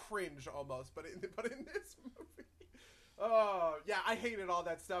cringe almost, but in this movie, oh yeah, I hated all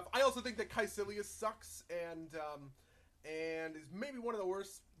that stuff. I also think that Caecilius sucks and is maybe one of the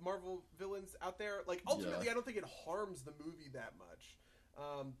worst Marvel villains out there. Like, ultimately, I don't think it harms the movie that much,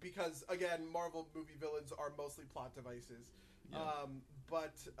 because again, Marvel movie villains are mostly plot devices.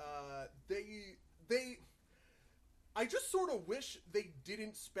 But I just sort of wish they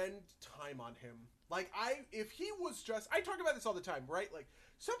didn't spend time on him. Like, if he was just, I talk about this all the time, right? Like,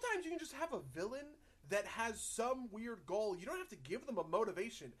 sometimes you can just have a villain that has some weird goal. You don't have to give them a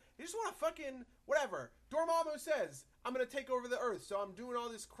motivation. They just want to fucking, whatever. Dormammu says, I'm going to take over the Earth, so I'm doing all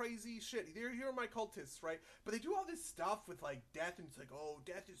this crazy shit. Here are my cultists, right? But they do all this stuff with, like, death, and it's like, oh,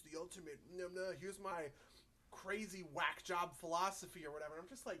 death is the ultimate. No, here's my crazy whack job philosophy or whatever. And I'm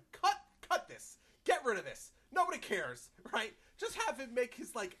just like, cut this. Get rid of this. Nobody cares, right? Just have him make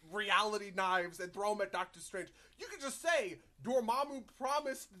his, like, reality knives and throw them at Doctor Strange. You could just say, Dormammu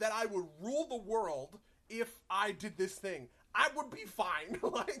promised that I would rule the world if I did this thing. I would be fine.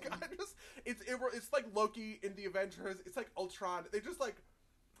 Like, it's like Loki in the Avengers. It's like Ultron. They just, like,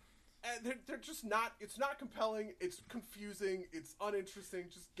 and they're just not, it's not compelling. It's confusing. It's uninteresting.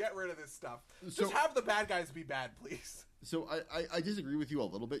 Just get rid of this stuff. Just have the bad guys be bad, please. So I disagree with you a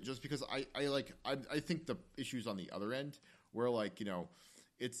little bit, just because I think the issue's on the other end, where, like, you know,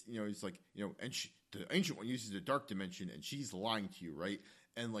 it's like, you know, and the Ancient One uses the dark dimension and she's lying to you, right?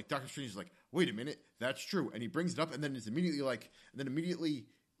 And, like, Doctor Strange is like, wait a minute, that's true. And he brings it up, and then it's immediately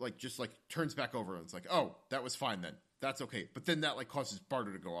just turns back over, and it's like, oh, that was fine then. That's okay. But then that, like, causes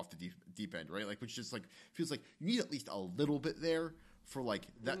Bardo to go off the deep end, right? Like, which just, like, feels like you need at least a little bit there for, like,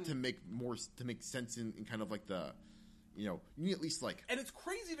 that to make sense in kind of, like, the, you know, you need at least, like... And it's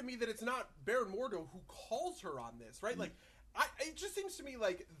crazy to me that it's not Baron Mordo who calls her on this, right? Like, it just seems to me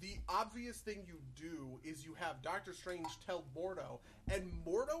like the obvious thing you do is you have Doctor Strange tell Mordo, and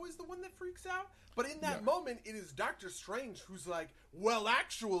Mordo is the one that freaks out. But in that moment, it is Doctor Strange who's like, well,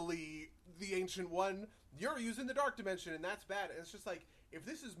 actually, the Ancient One, you're using the Dark Dimension, and that's bad. And it's just like, if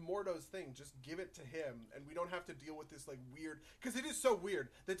this is Mordo's thing, just give it to him, and we don't have to deal with this, like, weird... Because it is so weird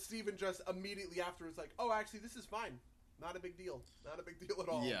that Steven just immediately after is like, oh, actually, this is fine. Not a big deal. Not a big deal at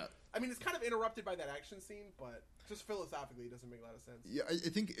all. Yeah. I mean, it's kind of interrupted by that action scene, but just philosophically, it doesn't make a lot of sense. Yeah, I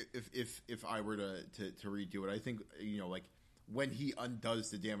think if I were to redo it, I think, you know, like, when he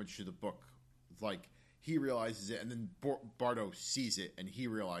undoes the damage to the book, like, he realizes it, and then Bardo sees it, and he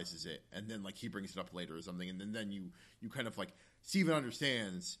realizes it, and then, like, he brings it up later or something, and then you kind of, like, Steven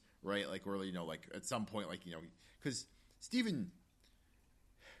understands, right? Like, or, you know, like, at some point, like, you know, because Steven,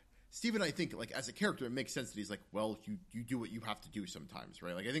 I think, like, as a character, it makes sense that he's like, well, you do what you have to do sometimes,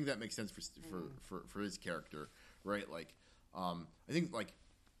 right? Like, I think that makes sense for his character, right? Like, I think, like,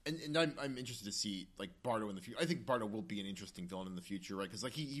 and I'm interested to see, like, Bardo in the future. I think Bardo will be an interesting villain in the future, right? Because,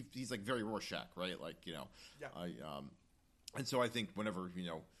 like, he's like very Rorschach, right? Like, you know, and so I think whenever, you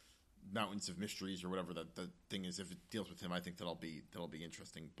know, Mountains of Mysteries or whatever the thing is, if it deals with him, I think that'll be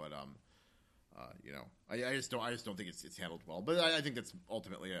interesting. But you know, I just don't think it's handled well. But I think that's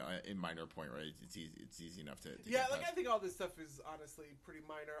ultimately a minor point, right? It's easy enough to yeah. Like, I think all this stuff is honestly pretty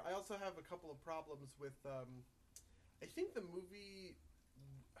minor. I also have a couple of problems with. I think the movie.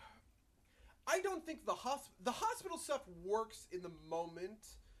 I don't think the hospital stuff works in the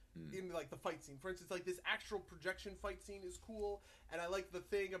moment. In, like, the fight scene, for instance, like, this actual projection fight scene is cool, and I like the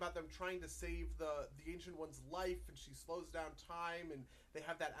thing about them trying to save the Ancient One's life, and she slows down time, and they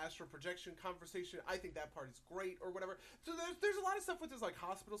have that astral projection conversation. I think that part is great, or whatever. So there's a lot of stuff with this, like,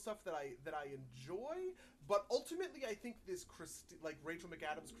 hospital stuff that I enjoy, but ultimately I think this Rachel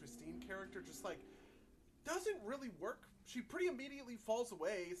McAdams Christine character just, like, doesn't really work. She pretty immediately falls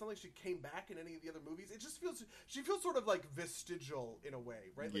away. It's not like she came back in any of the other movies. It just feels... She feels sort of, like, vestigial in a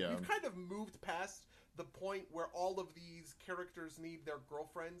way, right? Like, we've kind of moved past the point where all of these characters need their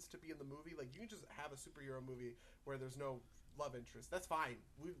girlfriends to be in the movie. Like, you can just have a superhero movie where there's no love interest. That's fine.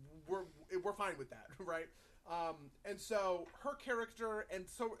 We're fine with that, right? And so her character and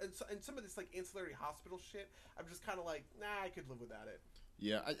some of this, like, ancillary hospital shit, I'm just kind of like, nah, I could live without it.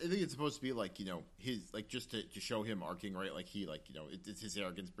 Yeah, I think it's supposed to be, like, you know, his, like, just to show him arcing, right? Like, he, like, you know, it's his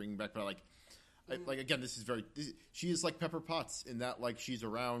arrogance bringing back, but, like, like, again, she is like Pepper Potts in that, like, she's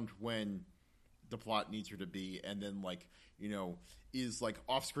around when the plot needs her to be, and then, like, you know, is, like,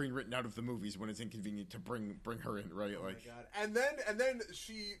 off-screen written out of the movies when it's inconvenient to bring her in, right? Oh, like, my God. And then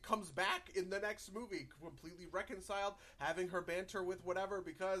she comes back in the next movie, completely reconciled, having her banter with whatever,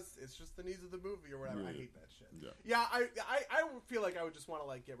 because it's just the needs of the movie or whatever. I hate that shit. Yeah, I feel like I would just want to,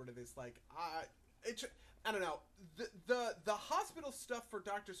 like, get rid of this. Like, I don't know. The hospital stuff for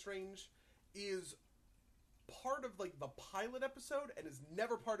Doctor Strange is part of, like, the pilot episode and is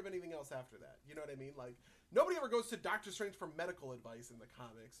never part of anything else after that. You know what I mean? Like, nobody ever goes to Doctor Strange for medical advice in the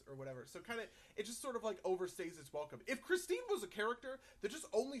comics or whatever. So kind of, it just sort of, like, overstays its welcome. If Christine was a character that just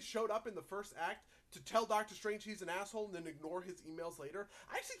only showed up in the first act to tell Doctor Strange he's an asshole and then ignore his emails later,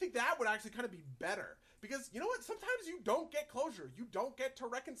 I actually think that would actually kind of be better. Because, you know what? Sometimes you don't get closure. You don't get to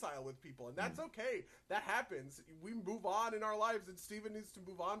reconcile with people. And that's okay. That happens. We move on in our lives, and Steven needs to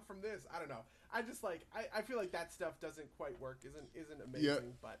move on from this. I don't know. I just, like, I feel like that stuff doesn't quite work. Isn't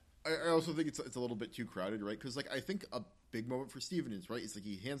amazing, but... I also think it's a little bit too crowded, right? Because like I think a big moment for Steven is right. It's like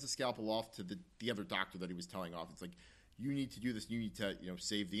he hands the scalpel off to the other doctor that he was telling off. It's like you need to do this. You need to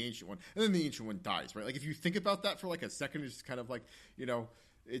save the Ancient One, and then the Ancient One dies, right? Like if you think about that for like a second, it's just kind of like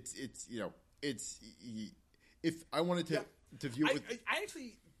it's if I wanted to view it with, I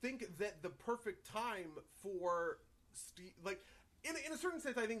actually think that the perfect time for Steve, like in a certain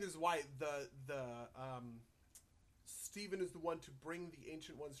sense, I think this is why the Stephen is the one to bring the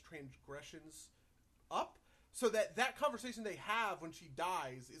Ancient One's transgressions up, so that conversation they have when she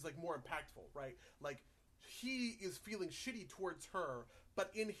dies is like more impactful, right? Like he is feeling shitty towards her,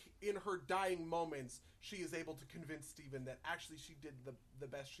 but in her dying moments, she is able to convince Stephen that actually she did the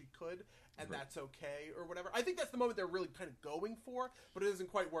best she could, and right. That's okay or whatever. I think that's the moment they're really kind of going for, but it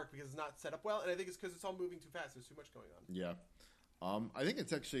doesn't quite work because it's not set up well, and I think it's because it's all moving too fast. There's too much going on. Yeah. I think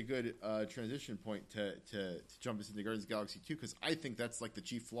it's actually a good transition point to jump into the Guardians of the Galaxy 2, because I think that's like the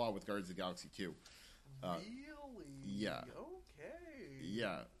chief flaw with Guardians of the Galaxy 2. Really? Yeah. Okay.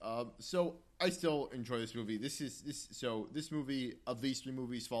 Yeah. So I still enjoy this movie. This movie of these three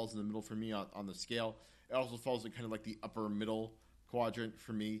movies falls in the middle for me on the scale. It also falls in kind of like the upper middle quadrant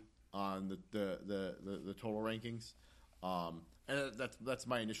for me on the total rankings. And that's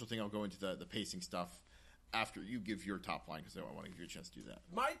my initial thing. I'll go into the pacing stuff after you give your top line, because I want to give you a chance to do that.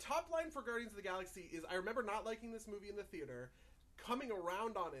 My top line for Guardians of the Galaxy is I remember not liking this movie in the theater, coming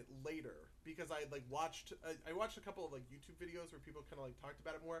around on it later because I watched a couple of like YouTube videos where people kind of like talked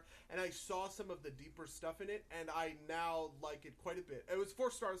about it more, and I saw some of the deeper stuff in it, and I now like it quite a bit. It was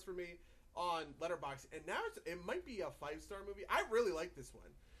 4 stars for me on Letterboxd, and now it might be a 5-star movie. I really like this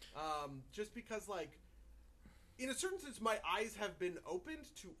one, just because like, in a certain sense, my eyes have been opened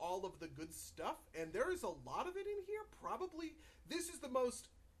to all of the good stuff, and there is a lot of it in here. Probably, this is the most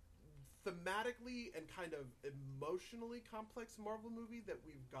thematically and kind of emotionally complex Marvel movie that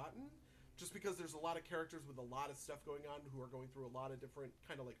we've gotten, just because there's a lot of characters with a lot of stuff going on who are going through a lot of different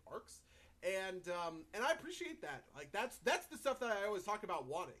kind of like arcs, and I appreciate that. Like that's the stuff that I always talk about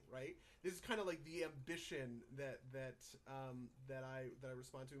wanting, right? This is kind of like the ambition that I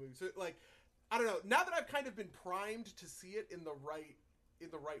respond to in movies. So like, I don't know. Now that I've kind of been primed to see it in the right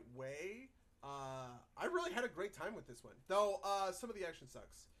way, I really had a great time with this one. Though some of the action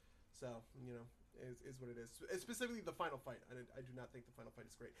sucks, so is what it is. Specifically, the final fight. I do not think the final fight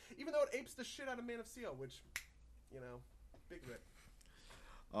is great, even though it apes the shit out of Man of Steel, which, big rip.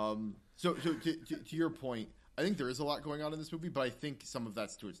 So to your point, I think there is a lot going on in this movie, but I think some of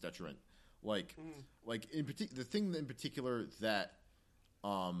that's to its detriment. Like the thing in particular that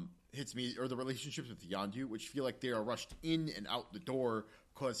hits me are the relationships with Yondu, which feel like they are rushed in and out the door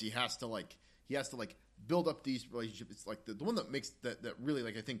because he has to build up these relationships. It's like the one that makes that really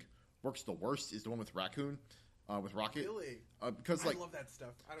like I think works the worst is the one with Raccoon, with Rocket. Really? Because like I love that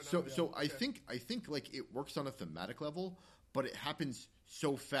stuff. I don't know. So I think like it works on a thematic level, but it happens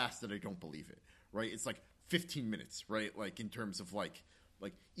so fast that I don't believe it. Right? It's like 15 minutes, right? Like in terms of like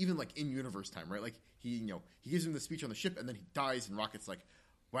even like in universe time, right? Like he gives him the speech on the ship and then he dies and Rocket's like,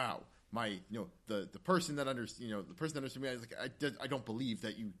 wow, my the person that understood me. I was like, I don't believe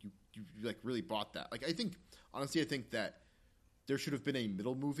that you like really bought that. Like I think that there should have been a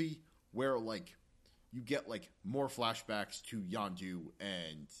middle movie where like you get like more flashbacks to Yondu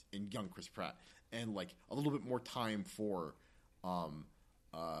and young Chris Pratt and like a little bit more time for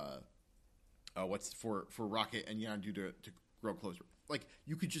for Rocket and Yondu to grow closer. Like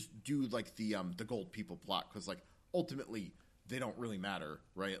you could just do like the gold people plot because like ultimately they don't really matter,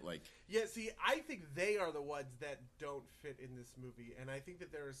 right? Like yeah, see, I think they are the ones that don't fit in this movie, and I think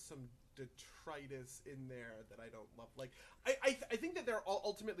that there is some detritus in there that I don't love. Like I think that they're all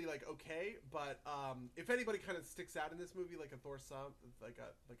ultimately like okay, but if anybody kind of sticks out in this movie like a sore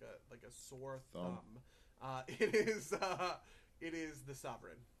thumb, it is the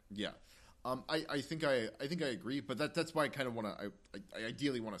Sovereign. Yeah. I think I agree, but that's why I kind of want to. I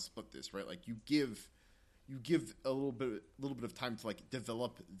ideally want to split this, right? Like you give a little bit of time to like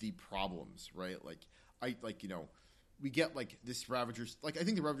develop the problems, right? We get like this Ravagers. Like I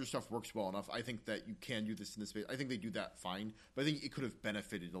think the Ravager stuff works well enough. I think that you can do this in this space. I think they do that fine, but I think it could have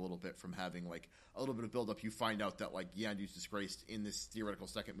benefited a little bit from having like a little bit of build up. You find out that like Yandu's disgraced in this theoretical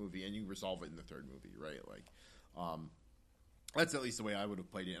second movie, and you resolve it in the third movie, right? Like, that's at least the way I would have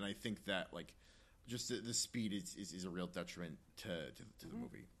played it, and I think that like just the speed is a real detriment to the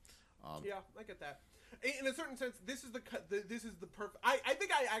movie. Yeah, I get that. In a certain sense, this is the perfect. I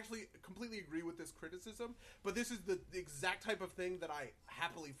think I actually completely agree with this criticism, but this is the exact type of thing that I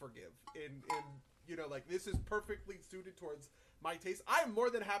happily forgive. In like this is perfectly suited towards my taste. I'm more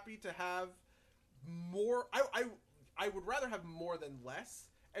than happy to have more. I would rather have more than less,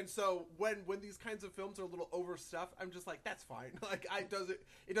 And so when these kinds of films are a little overstuffed, I'm just like, that's fine. Like, it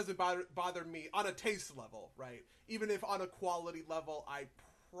doesn't bother me on a taste level, right? Even if on a quality level, I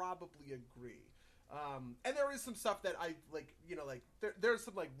probably agree. And there is some stuff that I like, like there's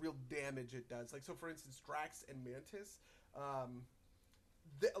some like real damage it does. Like, so for instance, Drax and Mantis, I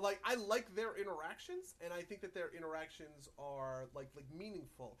like their interactions, and I think that their interactions are like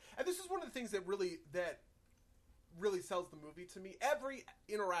meaningful. And this is one of the things that really sells the movie to me. Every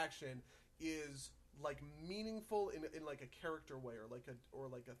interaction is like meaningful in like a character way or like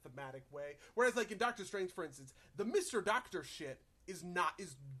a thematic way. Whereas like in Doctor Strange, for instance, the Mr. Doctor shit is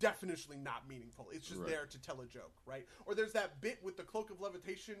definitionally not meaningful. It's just there to tell a joke, right? Or there's that bit with the Cloak of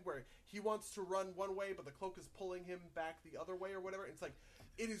Levitation where he wants to run one way, but the cloak is pulling him back the other way or whatever. It's like,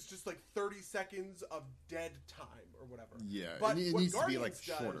 it is just like 30 seconds of dead time or whatever. Yeah, but it needs to be like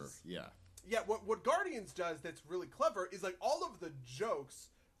shorter. Yeah. Yeah, what Guardians does that's really clever is like all of the jokes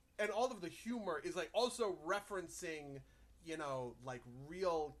and all of the humor is like also referencing, like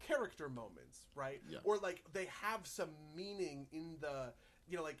real character moments, right? Yeah. Or like they have some meaning in the,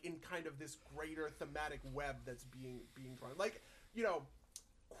 like in kind of this greater thematic web that's being drawn. Like,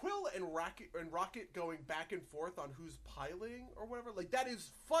 Quill and Rocket going back and forth on who's piloting or whatever, like that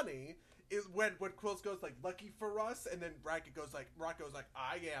is funny. Is when Quill goes like lucky for us, and then Rocket goes like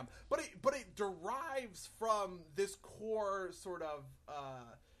I am, but it derives from this core sort of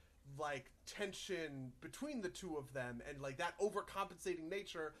like tension between the two of them, and like that overcompensating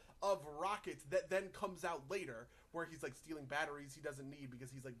nature of Rocket that then comes out later, where he's like stealing batteries he doesn't need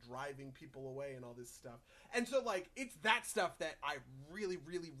because he's like driving people away and all this stuff. And so like it's that stuff that I really,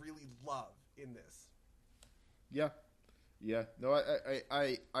 really, really love in this. Yeah, no,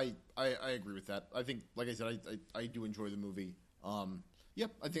 I agree with that. I think, like I said, I do enjoy the movie. I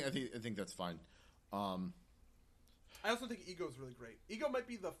think that's fine. I also think Ego is really great. Ego might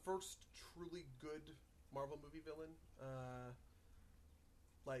be the first truly good Marvel movie villain,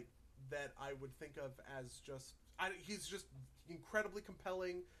 like that I would think of as just. He's just incredibly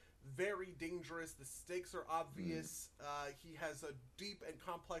compelling, very dangerous. The stakes are obvious. He has a deep and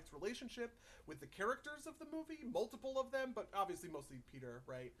complex relationship with the characters of the movie, multiple of them, but obviously mostly Peter,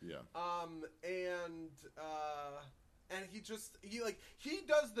 right? Yeah. And he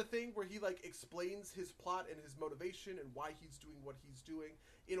does the thing where he like explains his plot and his motivation and why he's doing what he's doing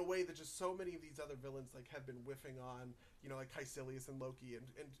in a way that just so many of these other villains like have been whiffing on, like Caecilius and Loki and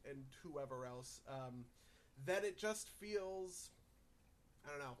whoever else. That it just feels, I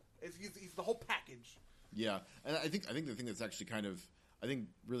don't know. He's the whole package. Yeah, and I think the thing that's actually kind of, I think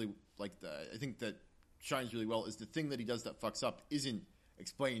that shines really well is the thing that he does that fucks up isn't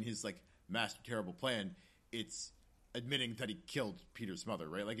explaining his like master terrible plan. It's admitting that he killed Peter's mother,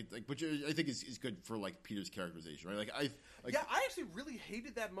 right? Which I think is good for like Peter's characterization, right? I actually really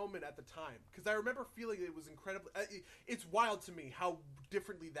hated that moment at the time because I remember feeling it was incredibly. It's wild to me how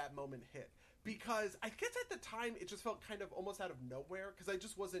differently that moment hit. Because I guess at the time it just felt kind of almost out of nowhere because I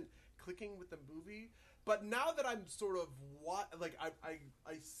just wasn't clicking with the movie. But now that I'm sort of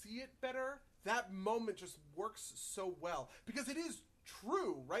I see it better, that moment just works so well because it is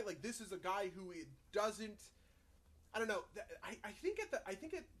true, right? Like this is a guy who it doesn't. I don't know. I think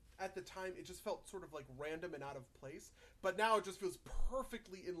at the time it just felt sort of like random and out of place. But now it just feels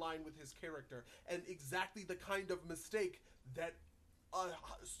perfectly in line with his character and exactly the kind of mistake that a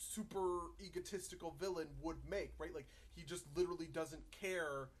super egotistical villain would make, right? Like he just literally doesn't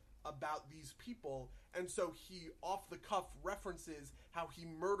care about these people, and so he off the cuff references how he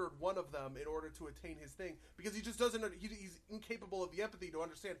murdered one of them in order to attain his thing because he just doesn't. He's incapable of the empathy to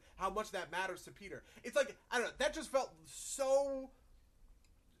understand how much that matters to Peter. It's like I don't know. That just felt so.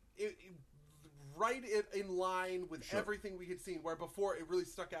 Right in line with everything we had seen, where before it really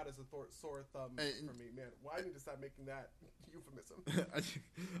stuck out as a sore thumb for me. Man, well, I need to stop making that euphemism.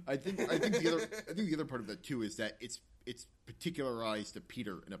 I think the other part of that too is that it's particularized to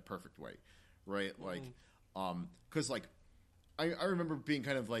Peter in a perfect way, right? Like, because like I remember being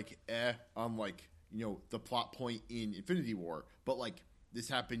kind of like on like the plot point in Infinity War, but like. This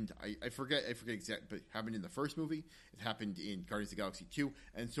happened, I forget exactly, but it happened in the first movie. It happened in Guardians of the Galaxy 2.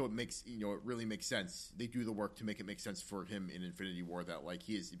 And so it makes, it really makes sense. They do the work to make it make sense for him in Infinity War that, like,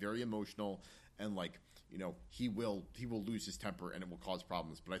 he is very emotional and, like, he will lose his temper and it will cause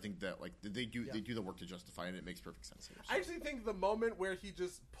problems. But I think that, like, they do the work to justify it and it makes perfect sense. I actually think the moment where he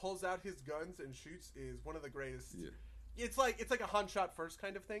just pulls out his guns and shoots is one of the greatest. Yeah. It's like a Han shot first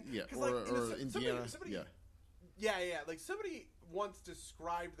kind of thing. Yeah, or Indiana. Somebody, yeah. Like, somebody once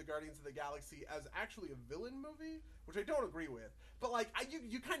described the Guardians of the Galaxy as actually a villain movie, which I don't agree with. But, like,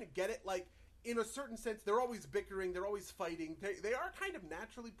 you kind of get it. Like, in a certain sense, they're always bickering, they're always fighting. They are kind of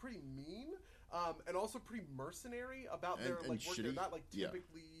naturally pretty mean, and also pretty mercenary about their like work. They're not like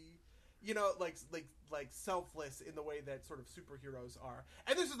typically, you know, like selfless in the way that sort of superheroes are.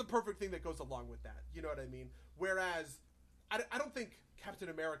 And this is the perfect thing that goes along with that. You know what I mean? Whereas, I don't think Captain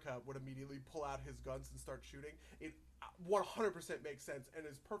America would immediately pull out his guns and start shooting. It 100% makes sense and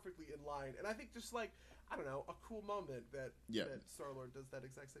is perfectly in line. And I think just like, I don't know, a cool moment that Star-Lord does that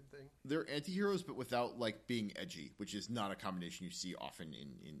exact same thing. They're anti-heroes, but without like being edgy, which is not a combination you see often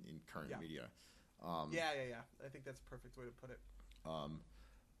in current media. Yeah. I think that's a perfect way to put it.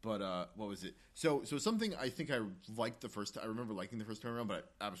 But what was it? So something I think I liked the first time. I remember liking the first time around,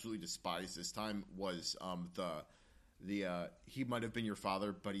 but I absolutely despised this time was the he might have been your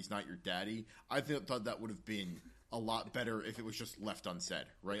father, but he's not your daddy. I thought that would have been a lot better if it was just left unsaid,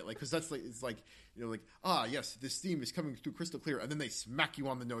 right? Like, because that's like, it's like, you know, like, yes, this theme is coming through crystal clear, and then they smack you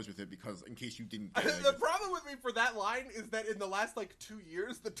on the nose with it because in case you didn't get it. The problem with me for that line is that in the last like 2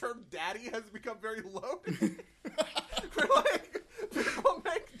 years, the term "daddy" has become very loaded. For like, people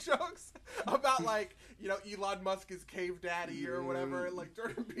make jokes about like, you know, Elon Musk is cave daddy or whatever, and like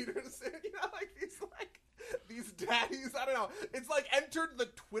Jordan Peterson, you know, like these daddies, I don't know. It's like entered the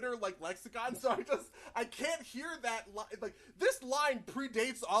Twitter like lexicon, so I can't hear that line. Like, this line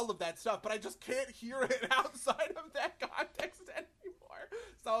predates all of that stuff, but I just can't hear it outside of that context anymore.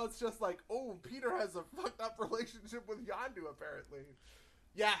 So it's just like, oh, Peter has a fucked up relationship with Yondu apparently.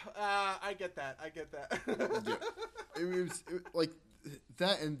 Yeah, I get that. Yeah. It was like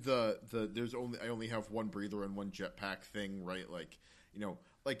that, and the I only have one breather and one jetpack thing, right? Like, you know,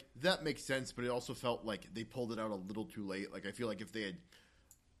 like that makes sense, but it also felt like they pulled it out a little too late. Like, I feel like if they had,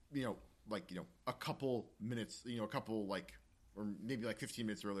 you know, like, you know, a couple minutes, you know, a couple like, or maybe like 15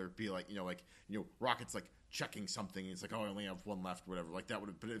 minutes earlier, be like, you know, Rocket's like checking something, and it's like, oh, I only have one left, whatever. Like that would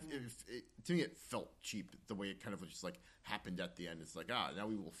have, but if to me it felt cheap the way it kind of just like happened at the end. It's like, now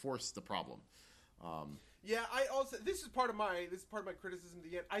we will force the problem. Yeah, I also this is part of my criticism of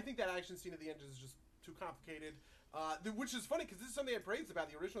the end. I think that action scene at the end is just too complicated. Which is funny because this is something I praised about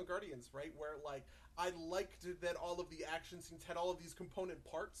the original Guardians, right? Where like I liked that all of the action scenes had all of these component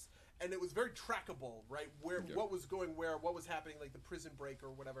parts, and it was very trackable, right? Where what was going where, what was happening, like the prison break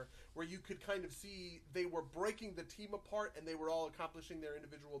or whatever, where you could kind of see they were breaking the team apart and they were all accomplishing their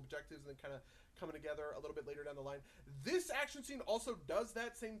individual objectives and then kind of coming together a little bit later down the line. This action scene also does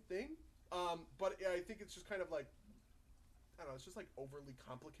that same thing, but I think it's just kind of like, I don't know, it's just like overly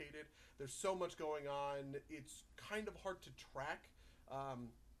complicated. There's so much going on. It's kind of hard to track,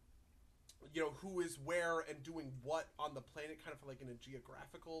 you know, who is where and doing what on the planet, kind of like in a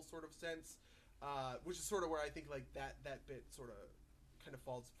geographical sort of sense, which is sort of where I think like that bit sort of kind of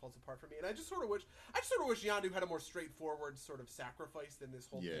falls apart for me. And I just sort of wish Yondu had a more straightforward sort of sacrifice than this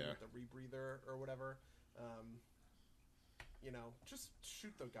whole thing with the rebreather or whatever. You know, just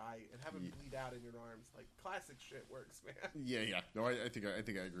shoot the guy and have him bleed out in your arms. Like, classic shit works, man. Yeah. No, I think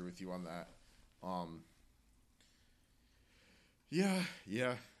I agree with you on that. Yeah.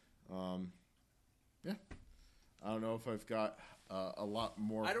 I don't know if I've got a lot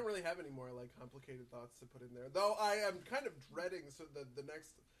more. I don't really have any more like complicated thoughts to put in there, though. I am kind of dreading the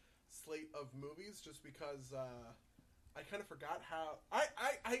next slate of movies, just because I kind of forgot how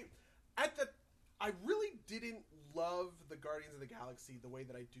I really didn't love the Guardians of the Galaxy the way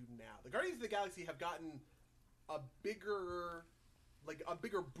that I do now. The Guardians of the Galaxy have gotten a bigger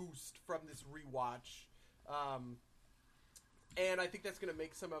boost from this rewatch, and I think that's going to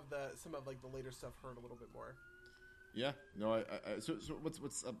make some of like the later stuff hurt a little bit more. Yeah, no, so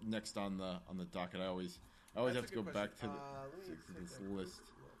what's up next on the docket? I always have to go back to this list.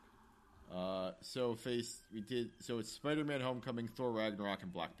 So it's Spider-Man: Homecoming, Thor: Ragnarok,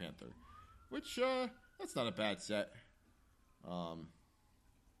 and Black Panther, which that's not a bad set.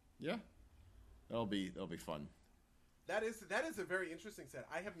 Yeah, that'll be fun. That is a very interesting set.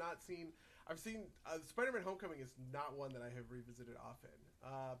 I've seen Spider-Man: Homecoming is not one that I have revisited often,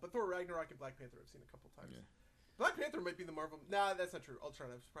 but Thor: Ragnarok and Black Panther I've seen a couple times. Yeah. Black Panther might be the Marvel. Nah, that's not true. Ultron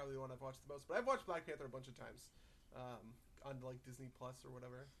is probably the one I've watched the most, but I've watched Black Panther a bunch of times on like Disney Plus or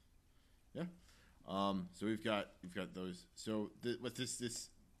whatever. Yeah. So we've got those. So with this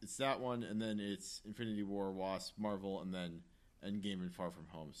it's that one, and then it's Infinity War, Wasp, Marvel, and then Endgame and Far From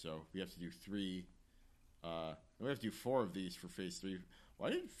Home. So we have to do 3. We have to do 4 of these for Phase 3. Why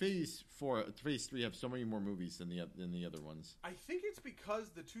did Phase 3 have so many more movies than the other ones? I think it's because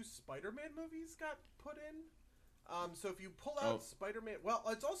the 2 Spider-Man movies got put in. So if you pull out Spider-Man... Well,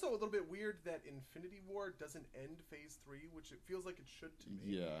 it's also a little bit weird that Infinity War doesn't end Phase 3, which it feels like it should to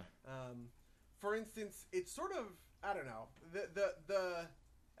me. Yeah. For instance, it's sort of... I don't know.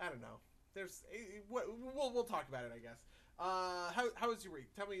 I don't know. there's we'll talk about it, I guess. How was your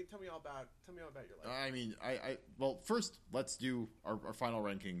week? Tell me all about your life. I mean, well, first let's do our final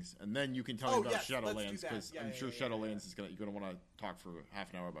rankings, and then you can tell me about Shadowlands, because I'm sure Shadowlands is you're gonna want to talk for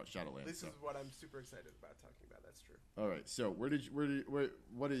half an hour about Shadowlands. This is what I'm super excited about talking about. That's true. All right, so what is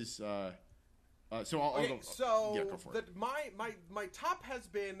so go for it. My top has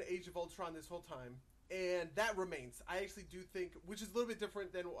been Age of Ultron this whole time, and that remains. I actually do think, which is a little bit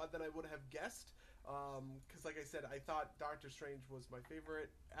different than I would have guessed. Because like I said, I thought Doctor Strange was my favorite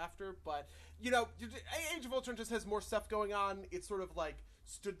after, but Age of Ultron just has more stuff going on. It sort of like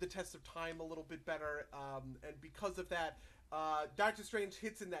stood the test of time a little bit better, and because of that, Doctor Strange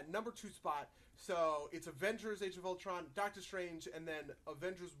hits in that number 2 spot. So it's Avengers, Age of Ultron, Doctor Strange, and then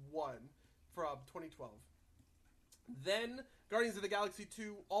Avengers 1 from 2012. Then Guardians of the Galaxy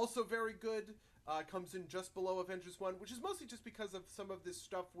 2, also very good, comes in just below Avengers 1, which is mostly just because of some of this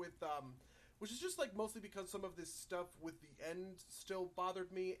stuff with which is just like mostly because some of this stuff with the end still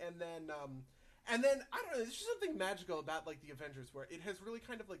bothered me, and then I don't know, there's just something magical about like the Avengers where it has really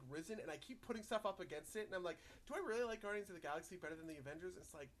kind of like risen, and I keep putting stuff up against it, and I'm like, do I really like Guardians of the Galaxy better than the Avengers?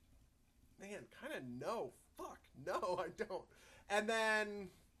 It's like, man, kind of no, I don't. And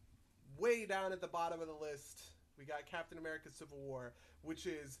then way down at the bottom of the list, we got Captain America: Civil War, which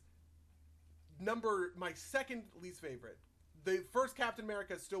is my second least favorite. The first Captain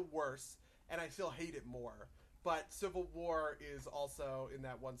America is still worse, and I still hate it more. But Civil War is also in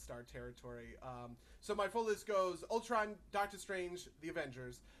that 1-star territory. So my full list goes Ultron, Doctor Strange, The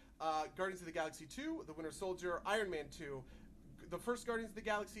Avengers, Guardians of the Galaxy 2, The Winter Soldier, Iron Man 2, the first Guardians of the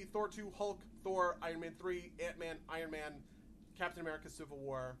Galaxy, Thor 2, Hulk, Thor, Iron Man 3, Ant-Man, Iron Man, Captain America, Civil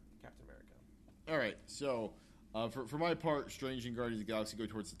War, Captain America. All right, so for my part, Strange and Guardians of the Galaxy go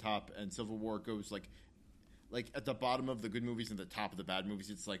towards the top, and Civil War goes like at the bottom of the good movies and the top of the bad movies.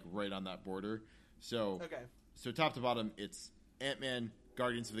 It's like right on that border. So okay. So top to bottom, it's Ant-Man,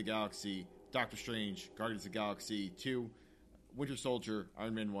 Guardians of the Galaxy, Doctor Strange, Guardians of the Galaxy 2, Winter Soldier,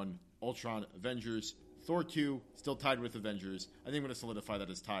 Iron Man 1, Ultron, Avengers, Thor 2, still tied with Avengers. I think I'm going to solidify that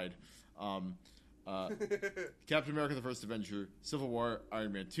as tied. Captain America: The First Avenger, Civil War,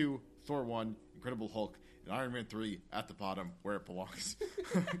 Iron Man 2, Thor 1, Incredible Hulk, and Iron Man 3 at the bottom where it belongs.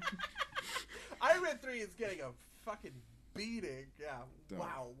 Iron Man 3 is getting a fucking beating. Yeah. Dumb.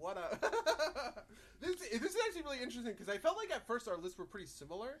 Wow. What a... This is actually really interesting because I felt like at first our lists were pretty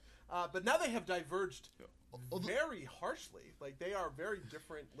similar, but now they have diverged very harshly. Like they are very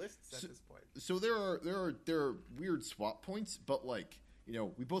different lists at this point. So there are weird swap points, but like,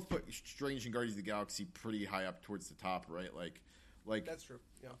 we both put Strange and Guardians of the Galaxy pretty high up towards the top, right? Like that's true.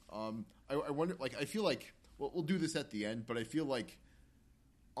 Yeah. I wonder, like, I feel like we'll do this at the end, but I feel like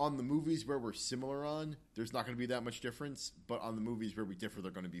on the movies where we're similar on, there's not going to be that much difference, but on the movies where we differ,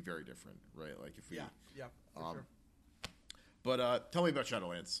 they're going to be very different, right? Like if we, yeah, for sure. But tell me about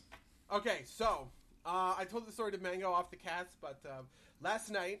Shadowlands. Okay, so I told the story to Mango off the cast, but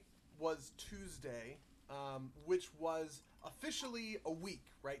last night was Tuesday, which was officially a week,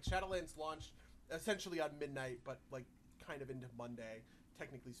 right? Shadowlands launched essentially on midnight, but like kind of into Monday,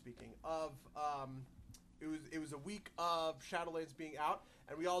 technically speaking. It was a week of Shadowlands being out,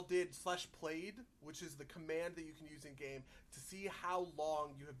 and we all did /played, which is the command that you can use in game to see how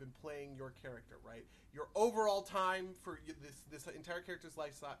long you have been playing your character, right? Your overall time for this entire character's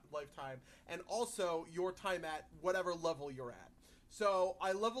lifetime, and also your time at whatever level you're at. So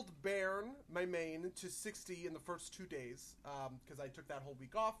I leveled Bairn, my main, to 60 in the first 2 days, because I took that whole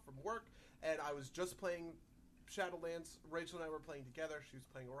week off from work, and I was just playing Shadowlands. Rachel and I were playing together. She was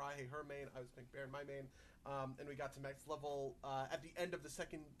playing Orahe, her main. I was playing Bairn, my main. And we got to max level at the end of the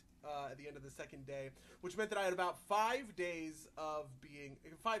second day, which meant that I had about 5 days of being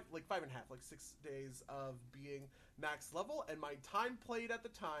 5.5, like 6 days of being max level, and my time played at the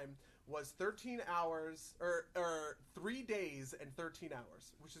time was 13 hours, or 3 days and 13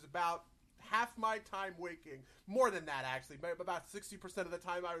 hours, which is about half my time waking. More than that, actually. About 60% of the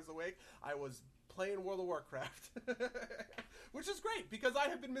time I was awake, I was playing World of Warcraft. Which is great, because I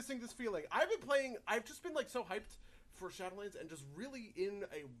have been missing this feeling. I've just been like so hyped for Shadowlands and just really in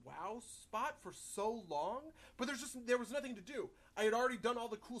a WoW spot for so long, but there was nothing to do. I had already done all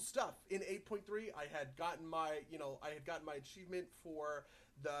the cool stuff in 8.3. I had gotten my achievement for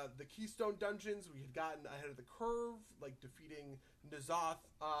the Keystone dungeons. We had gotten ahead of the curve, like defeating N'Zoth,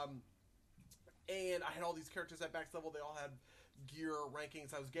 and I had all these characters at max level. They all had gear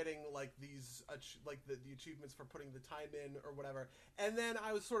rankings. I was getting like these the achievements for putting the time in or whatever, and then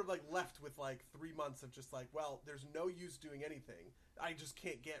I was sort of like left with like 3 months of just like, well, there's no use doing anything. I just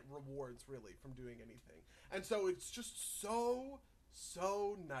can't get rewards really from doing anything, and so it's just so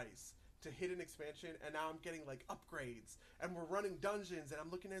nice to hit an expansion, and now I'm getting like upgrades, and we're running dungeons, and I'm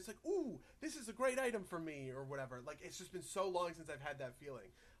looking at it, it's like, ooh, this is a great item for me, or whatever. Like, it's just been so long since I've had that feeling.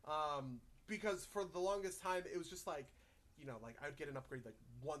 Because for the longest time, it was just like, you know, like I'd get an upgrade like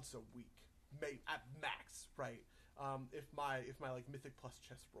once a week, at max, right? If my like Mythic Plus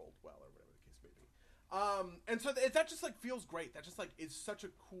chest rolled well, or whatever the case may be. And so that just like feels great. That just like is such a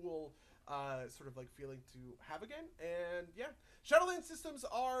cool sort of like feeling to have again. And yeah, Shadowlands systems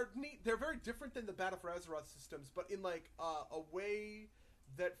are neat. They're very different than the Battle for Azeroth systems, but in like a way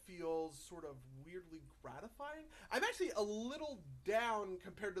that feels sort of weirdly gratifying. I'm actually a little down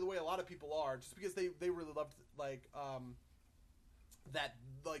compared to the way a lot of people are, just because they really loved like that,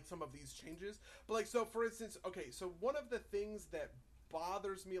 like some of these changes. But like, so for instance, okay, so one of the things that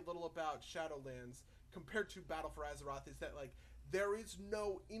bothers me a little about Shadowlands compared to Battle for Azeroth is that like there is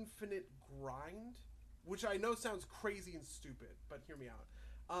no infinite grind, which I know sounds crazy and stupid, but hear me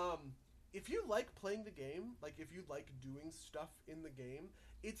out. If you like playing the game, like if you like doing stuff in the game,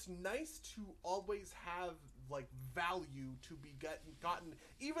 it's nice to always have like value to be gotten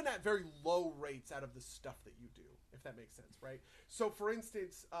even at very low rates out of the stuff that you do, if that makes sense, right? So for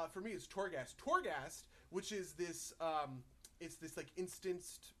instance, for me it's Torghast. Torghast, which is this it's this like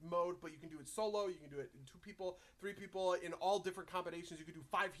instanced mode, but you can do it solo, you can do it in 2 people, 3 people, in all different combinations. You can do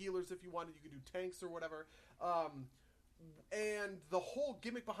 5 healers if you wanted, you can do tanks or whatever. And the whole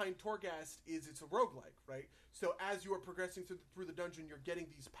gimmick behind Torghast is it's a roguelike, right? So as you are progressing through the dungeon, you're getting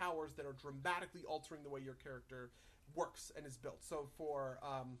these powers that are dramatically altering the way your character works and is built. So for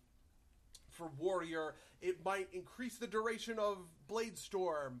Warrior, it might increase the duration of Blade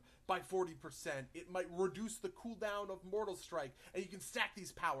Storm by 40%. It might reduce the cooldown of Mortal Strike, and you can stack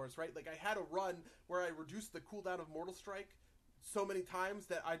these powers, right? Like, I had a run where I reduced the cooldown of Mortal Strike so many times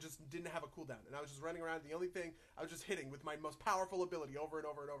that I just didn't have a cooldown, and I was just running around. The only thing I was just hitting with my most powerful ability over and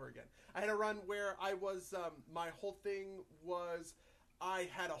over and over again. I had a run where I was my whole thing was I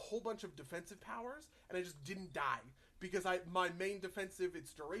had a whole bunch of defensive powers, and I just didn't die because my main defensive,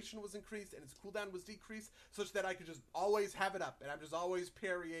 its duration was increased and its cooldown was decreased, such that I could just always have it up, and I'm just always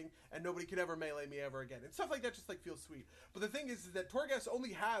parrying, and nobody could ever melee me ever again, and stuff like that just like feels sweet. But the thing is that Torghast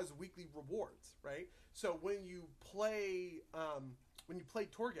only has weekly rewards, right? So when you play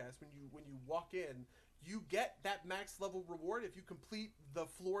Torghast, when you walk in, you get that max level reward. If you complete the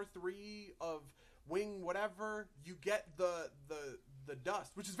floor 3 of Wing whatever, you get the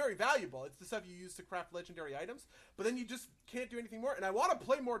dust, which is very valuable. It's the stuff you use to craft legendary items, but then you just can't do anything more. And I want to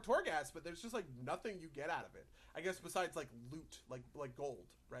play more Torghast, but there's just like nothing you get out of it, I guess, besides like loot, like gold,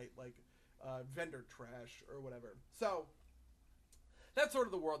 right? Like vendor trash or whatever. So that's sort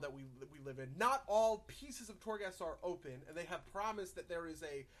of the world that we live in. Not all pieces of Torghast are open, and they have promised that there is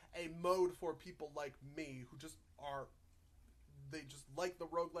a mode for people like me who just they just like the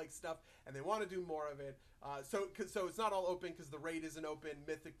roguelike stuff and they want to do more of it. So it's not all open because the raid isn't open,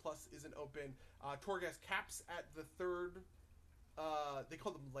 Mythic Plus isn't open. Torghast caps at the 3rd. They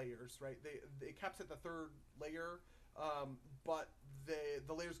call them layers, right? They caps at the 3rd layer, but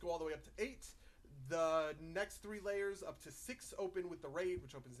the layers go all the way up to 8. The next 3 layers up to 6 open with the raid,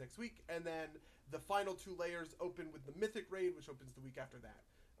 which opens next week, and then the final 2 layers open with the Mythic raid, which opens the week after that.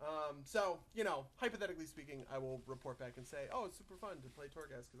 So, you know, hypothetically speaking, I will report back and say, oh, it's super fun to play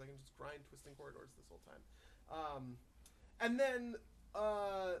Torghast because I can just grind Twisting Corridors this whole time. And then,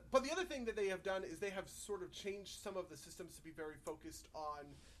 but the other thing that they have done is they have sort of changed some of the systems to be very focused on,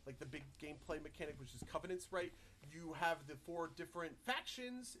 like, the big gameplay mechanic, which is Covenants, right? You have the 4 different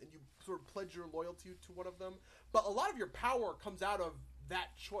factions, and you sort of pledge your loyalty to one of them. But a lot of your power comes out of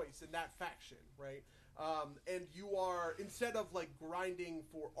that choice and that faction, right? And you are, instead of like grinding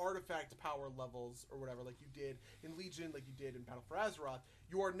for artifact power levels or whatever, like you did in Legion, like you did in Battle for Azeroth,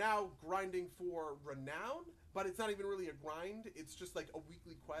 you are now grinding for renown, but it's not even really a grind. It's just like a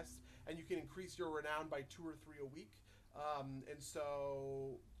weekly quest, and you can increase your renown by 2 or 3 a week. And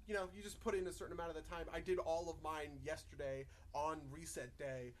so, you know, you just put in a certain amount of the time. I did all of mine yesterday on reset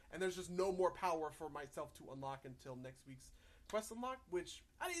day, and there's just no more power for myself to unlock until next week's quest unlock, which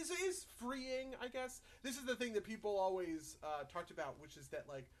is freeing, I guess. This is the thing that people always talked about, which is that,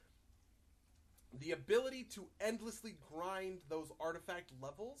 like, the ability to endlessly grind those artifact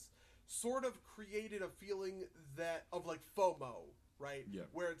levels sort of created a feeling of, like, FOMO, right? Yeah.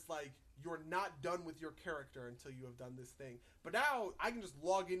 Where it's like, you're not done with your character until you have done this thing. But now, I can just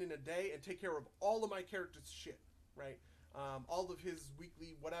log in a day and take care of all of my character's shit, right? All of his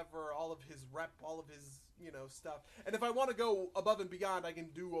weekly whatever, all of his rep, all of his, you know, stuff. And if I want to go above and beyond, I can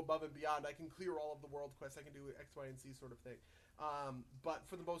do above and beyond. I can clear all of the world quests. I can do X, Y, and Z sort of thing. But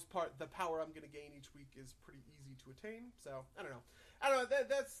for the most part, the power I'm going to gain each week is pretty easy to attain. So, I don't know. I don't know.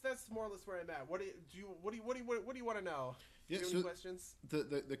 That's more or less where I'm at. What do you want to know? Yeah, do you have any questions?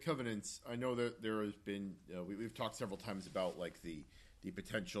 The covenants. I know that there has been. We've talked several times about like the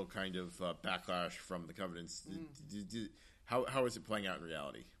potential kind of backlash from the covenants. How is it playing out in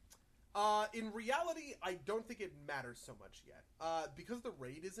reality? In reality, I don't think it matters so much yet. Because the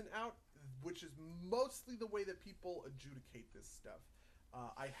raid isn't out, which is mostly the way that people adjudicate this stuff.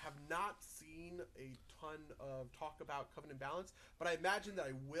 I have not seen a ton of talk about Covenant Balance, but I imagine that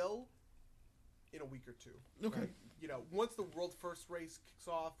I will in a week or two. Okay. Right? Once the World First race kicks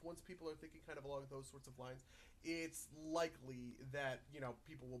off, once people are thinking kind of along those sorts of lines, it's likely that,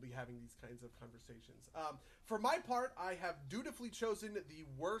 people will be having these kinds of conversations. For my part, I have dutifully chosen the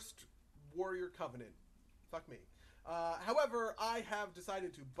worst Warrior Covenant. Fuck me. However, I have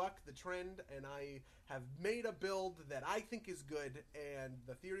decided to buck the trend, and I have made a build that I think is good, and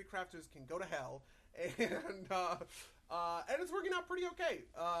the Theory Crafters can go to hell, and it's working out pretty okay.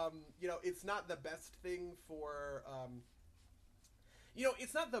 It's not the best thing for,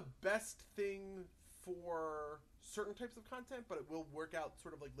 it's not the best thing for certain types of content, but it will work out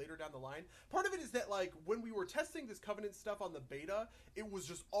sort of like later down the line. Part of it is that like when we were testing this Covenant stuff on the beta, it was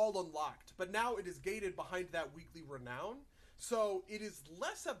just all unlocked, but now it is gated behind that weekly renown. So it is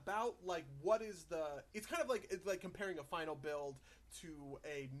less about like it's kind of like it's like comparing a final build to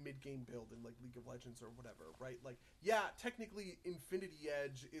a mid-game build in like League of Legends or whatever, right? Like, yeah, technically Infinity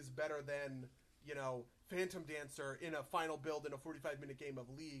Edge is better than Phantom Dancer in a final build in a 45-minute game of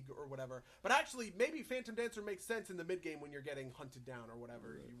League or whatever. But actually, maybe Phantom Dancer makes sense in the mid-game when you're getting hunted down or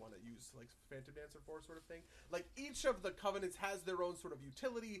whatever you want to use like Phantom Dancer for, sort of thing. Like, each of the Covenants has their own sort of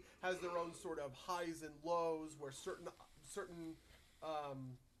utility, has their own sort of highs and lows, where certain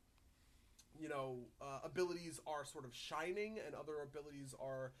abilities are sort of shining and other abilities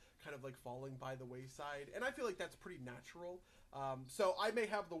are kind of like falling by the wayside. And I feel like that's pretty natural. So I may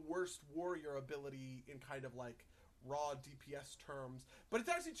have the worst warrior ability in kind of like raw DPS terms, but it's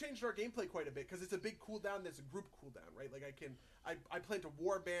actually changed our gameplay quite a bit because it's a big cooldown. There's a group cooldown, right? Like I plant a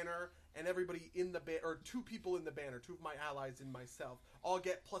war banner, and everybody in the or two people in the banner, two of my allies and myself, all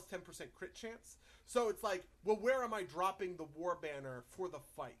get plus 10% crit chance. So it's like, well, where am I dropping the war banner for the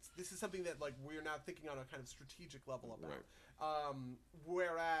fights? This is something that like we're now thinking on a kind of strategic level about. Right.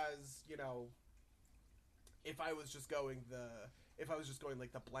 Whereas if I was just going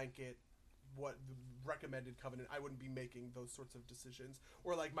like the blanket, what the recommended Covenant, I wouldn't be making those sorts of decisions,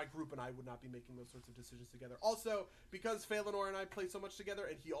 or like my group and I would not be making those sorts of decisions together. Also, because Phalanor and I play so much together,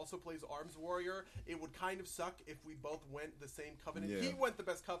 and he also plays Arms Warrior, it would kind of suck if we both went the same Covenant. Yeah. He went the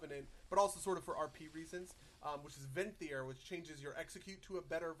best Covenant, but also sort of for RP reasons, which is Venthyr, which changes your Execute to a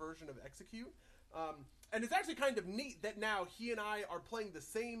better version of Execute. And it's actually kind of neat that now he and I are playing the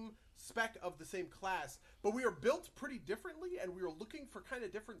same spec of the same class, but we are built pretty differently, and we are looking for kind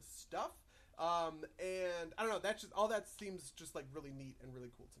of different stuff. And I don't know, that's just all that seems just like really neat and really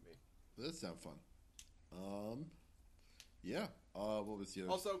cool to me. That sounds fun. Yeah. What was the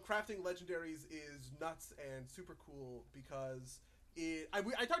other? Also, crafting legendaries is nuts and super cool because I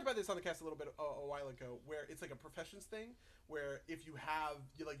talked about this on the cast a little bit a while ago, where it's like a professions thing, where if you have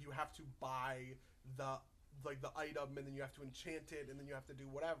you have to buy the item, and then you have to enchant it, and then you have to do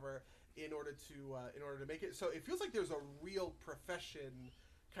whatever in order to make it. So it feels like there's a real profession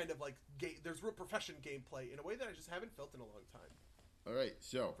kind of like there's real profession gameplay in a way that I just haven't felt in a long time. All right,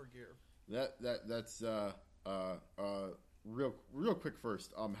 so for gear, that's real quick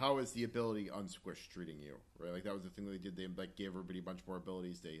first. How is the ability Unsquish treating you? Right, like that was the thing that they did. They like gave everybody a bunch more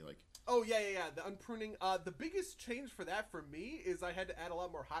abilities. They like the unpruning. The biggest change for that for me is I had to add a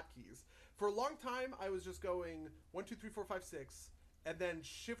lot more hotkeys. For a long time, I was just going 1 2 3 4 5 6, and then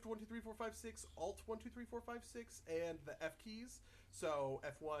Shift 1 2 3 4 5 6, Alt 1 2 3 4 5 6, and the F keys. So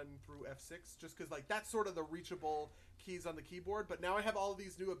F1 through F6, just because like that's sort of the reachable keys on the keyboard. But now I have all of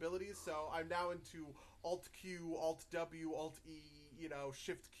these new abilities, so I'm now into Alt Q, Alt W, Alt E,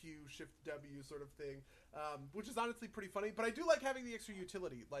 Shift Q, Shift W sort of thing, which is honestly pretty funny. But I do like having the extra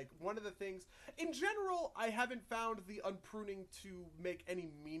utility. Like, one of the things, in general, I haven't found the unpruning to make any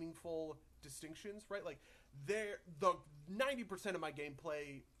meaningful distinctions, right? Like, the 90% of my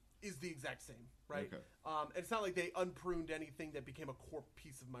gameplay is the exact same, right? Okay. And it's not like they unpruned anything that became a core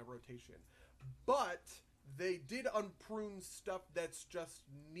piece of my rotation. But they did unprune stuff that's just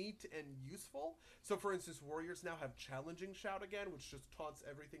neat and useful. So, for instance, Warriors now have Challenging Shout again, which just taunts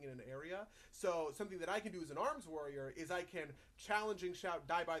everything in an area. So, something that I can do as an Arms Warrior is I can Challenging Shout,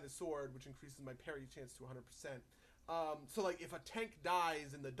 Die by the Sword, which increases my parry chance to 100%. So, like, if a tank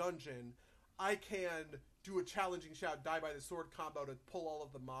dies in the dungeon, I can do a Challenging Shout, Die by the Sword combo to pull all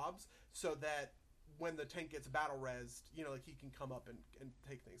of the mobs, so that when the tank gets battle rezzed, like he can come up and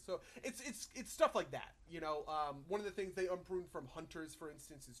take things. So it's stuff like that. One of the things they improved from hunters, for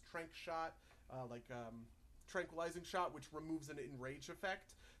instance, is trank shot, tranquilizing shot, which removes an enrage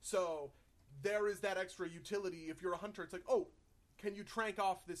effect. So there is that extra utility. If you're a hunter, it's like, oh, can you trank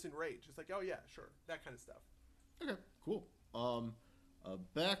off this enrage? It's like, oh yeah, sure, that kind of stuff. Okay, cool.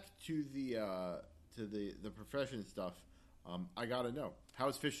 Back to the profession stuff. I gotta know,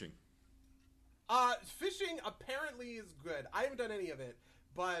 how's fishing? Fishing apparently is good. I haven't done any of it,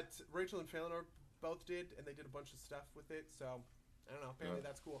 but Rachel and Phelanor both did, and they did a bunch of stuff with it. So I don't know. Apparently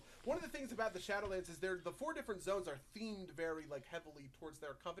that's cool. One of the things about the Shadowlands is the 4 different zones are themed very heavily towards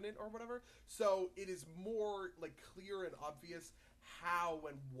their covenant or whatever. So it is more clear and obvious how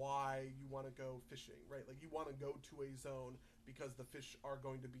and why you want to go fishing, right? Like you want to go to a zone because the fish are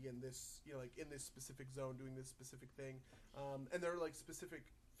going to be in this, in this specific zone doing this specific thing, and they're specific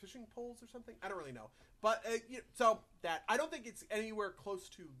fishing poles or something. I don't really know, but so that I don't think it's anywhere close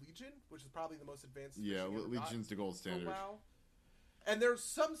to Legion, which is probably the most advanced. Yeah, Legion's the gold standard. WoW. And there's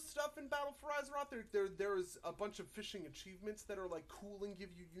some stuff in Battle for Azeroth. There is a bunch of fishing achievements that are cool and give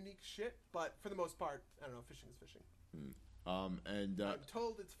you unique shit, but for the most part, I don't know. Fishing is fishing. And I'm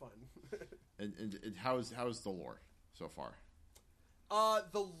told it's fun. and how's the lore so far?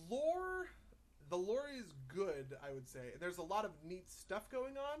 The lore is good, I would say. There's a lot of neat stuff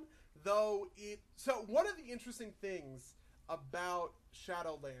going on, though. So one of the interesting things about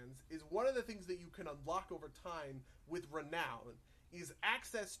Shadowlands is one of the things that you can unlock over time with Renown is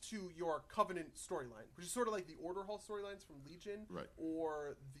access to your Covenant storyline, which is sort of like the Order Hall storylines from Legion, right,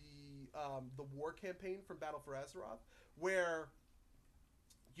 or the war campaign from Battle for Azeroth, where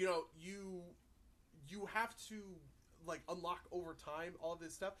you have to unlock over time all of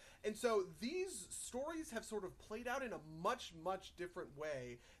this stuff. And so these stories have sort of played out in a much, much different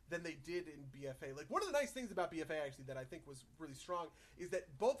way than they did in BFA. One of the nice things about BFA, actually, that I think was really strong is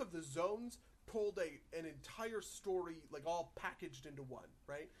that both of the zones told an entire story, all packaged into one,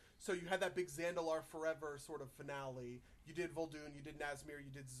 right? So you had that big Zandalar Forever sort of finale. You did Vol'dun, you did Nazmir,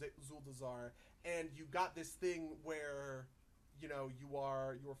 you did Zuldazar, and you got this thing where you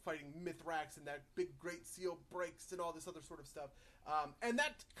are fighting Mithrax, and that big Great Seal breaks, and all this other sort of stuff, and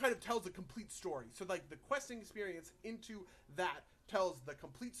that kind of tells a complete story. So the questing experience into that tells the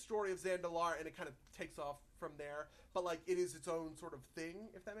complete story of Zandalar, and it kind of takes off from there. But it is its own sort of thing,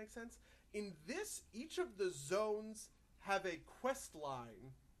 if that makes sense. In this, each of the zones have a quest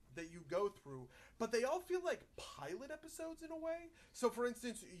line that you go through, but they all feel like pilot episodes in a way. So for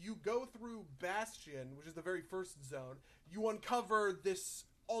instance, you go through Bastion, which is the very first zone. You uncover this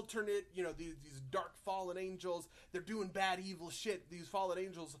alternate, these dark fallen angels. They're doing bad, evil shit, these fallen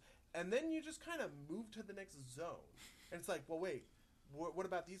angels. And then you just kind of move to the next zone. And it's like, well, wait, what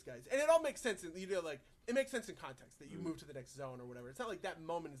about these guys? And it all makes sense. It makes sense in context that you move to the next zone or whatever. It's not like that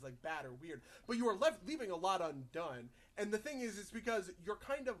moment is bad or weird, but you are leaving a lot undone. And the thing is, it's because you're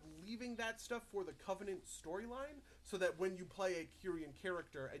kind of leaving that stuff for the Covenant storyline, so that when you play a Kyrian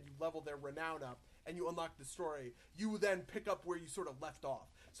character and you level their renown up and you unlock the story, you then pick up where you sort of left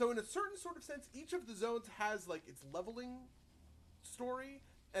off. So in a certain sort of sense, each of the zones has its leveling story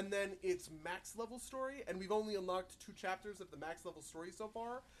and then its max level story, and we've only unlocked 2 chapters of the max level story so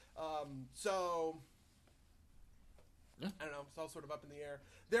far. So I don't know, it's all sort of up in the air.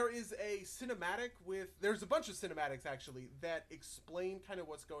 There is a cinematic there's a bunch of cinematics actually that explain kind of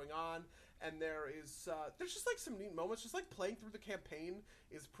what's going on, and there's just some neat moments. Just playing through the campaign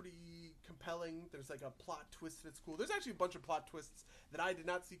is pretty compelling. There's a plot twist that's cool. There's actually a bunch of plot twists that I did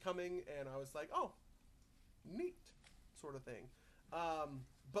not see coming, and I was like, oh, neat, sort of thing.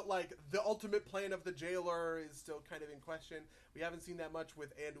 But the ultimate plan of the jailer is still kind of in question. We haven't seen that much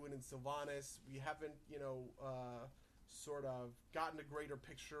with Anduin and Sylvanas. We haven't, sort of gotten a greater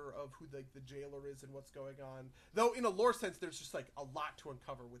picture of who the jailer is and what's going on. Though in a lore sense, there's just a lot to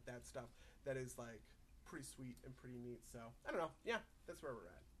uncover with that stuff that is pretty sweet and pretty neat. So I don't know. Yeah, that's where we're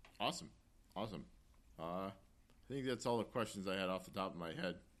at. Awesome. I think that's all the questions I had off the top of my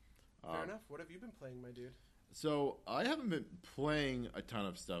head. Fair enough. What have you been playing, my dude? So I haven't been playing a ton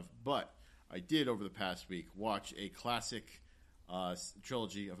of stuff, but I did over the past week watch a classic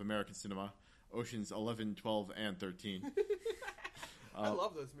trilogy of American cinema, Oceans 11, 12, and 13. I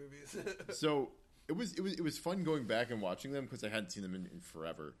love those movies. So it was fun going back and watching them because I hadn't seen them in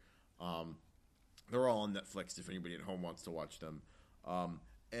forever. They're all on Netflix if anybody at home wants to watch them.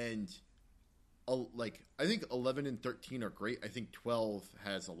 And I think 11 and 13 are great. I think 12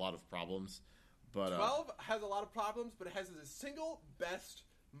 has a lot of problems. But 12 has a lot of problems, but it has the single best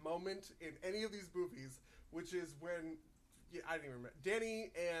moment in any of these movies, which is when I don't even remember.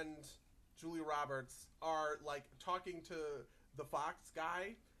 Danny and Julia Roberts are like talking to the Fox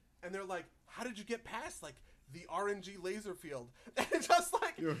guy, and they're like, "How did you get past like the RNG laser field?" And it's just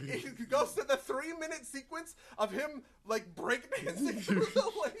like it goes to the 3-minute sequence of him like breakdancing through the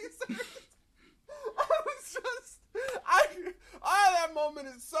lasers. That moment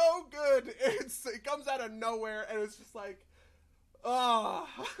is so good. It comes out of nowhere, and it's just like, oh.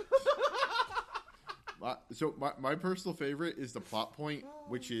 So my personal favorite is the plot point,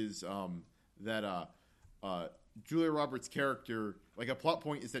 which is that Julia Roberts' character, like a plot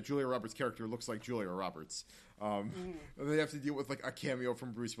point is that Julia Roberts' character looks like Julia Roberts. And they have to deal with like a cameo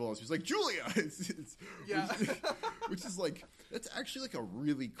from Bruce Willis who's like, Julia! Yeah. Which is like, that's actually like a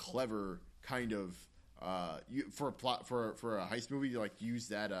really clever kind of, for a plot, for a heist movie, to like use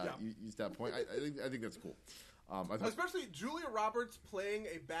that, use that point. I think that's cool. Especially Julia Roberts playing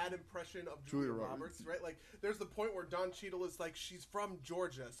a bad impression of Julia Roberts, right? Like, there's the point where Don Cheadle is like, she's from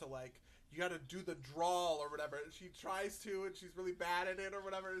Georgia, so like, you got to do the drawl or whatever. And she tries to, and she's really bad at it or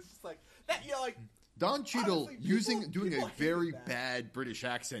whatever. It's just like that. You know, like Don Cheadle doing a very bad British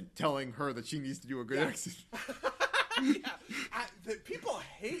accent, telling her that she needs to do a good accent. People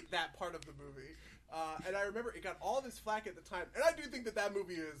hate that part of the movie, and I remember it got all this flack at the time. And I do think that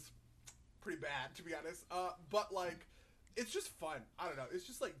movie is pretty bad, to be honest. But like, it's just fun. I don't know. It's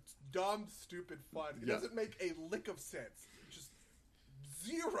just like dumb, stupid fun. It doesn't make a lick of sense. Just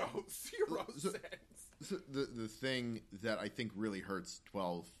zero sense. So the thing that I think really hurts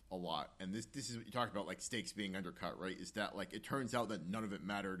 12 a lot, and this is what you talk about, like stakes being undercut, right? Is that like it turns out that none of it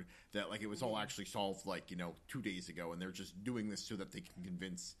mattered, that like it was all actually solved like 2 days ago, and they're just doing this so that they can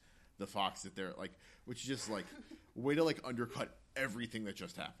convince the Fox that they're like, which is just like way to like undercut everything that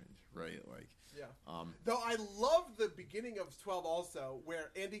just happened, right? Like, yeah. Though I love the beginning of 12 also,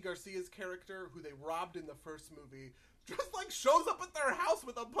 where Andy Garcia's character, who they robbed in the first movie, just like shows up at their house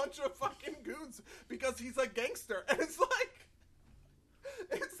with a bunch of fucking goons because he's a gangster, and it's like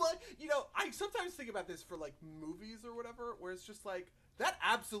I sometimes think about this for like movies or whatever, where it's just like that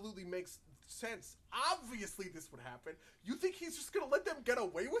absolutely makes sense. Obviously, this would happen. You think he's just gonna let them get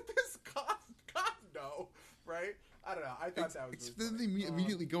away with this? God no, right? I don't know. I thought that was. Then they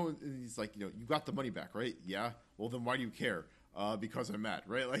immediately go and he's like, you got the money back, right? Yeah. Well, then why do you care? Because I'm mad,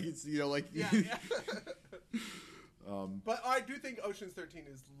 right? Like it's like yeah. But I do think Ocean's 13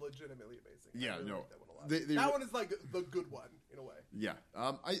 is legitimately amazing. Yeah, really no, like that one a lot. That one is like the good one in a way. Yeah,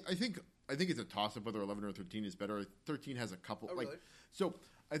 I think it's a toss up whether 11 or 13 is better. 13 has a couple really? So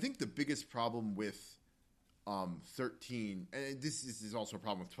I think the biggest problem with 13, and this is also a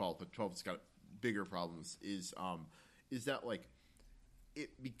problem with 12, but 12's got bigger problems. Is that like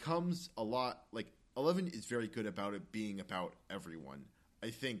it becomes a lot like 11 is very good about it being about everyone. I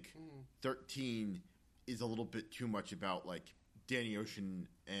think 13 is a little bit too much about like Danny Ocean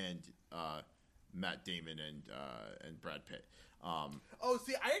and Matt Damon and Brad Pitt.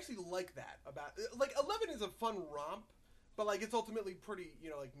 See, I actually like that about like 11 is a fun romp, but like it's ultimately pretty,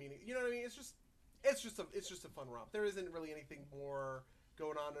 like meaning. You know what I mean? It's just a fun romp. There isn't really anything more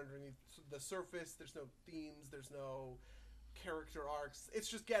going on underneath the surface. There's no themes. There's no character arcs. It's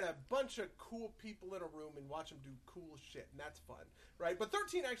just get a bunch of cool people in a room and watch them do cool shit, and that's fun, right? But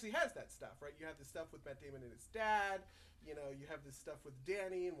 13 actually has that stuff, right? You have this stuff with Matt Damon and his dad. You have this stuff with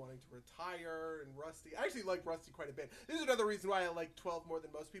Danny and wanting to retire, and Rusty. I actually like Rusty quite a bit. This is another reason why I like 12 more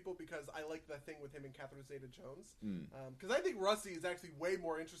than most people, because I like the thing with him and Catherine Zeta-Jones. Because I think Rusty is actually way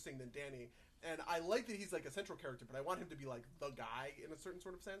more interesting than Danny, and I like that he's like a central character, but I want him to be like the guy in a certain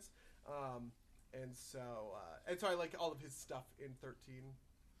sort of sense. And so I like all of his stuff in 13.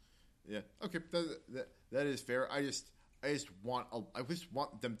 Yeah. Okay. That is fair. I just want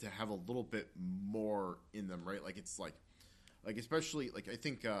them to have a little bit more in them, right? Like it's like especially like I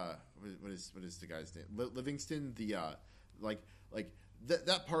think what is the guy's name? Livingston. The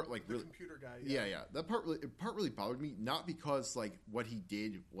that part like the really computer guy. Yeah. That part really bothered me. Not because like what he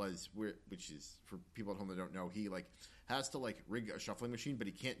did was which is for people at home that don't know, he like has to like rig a shuffling machine, but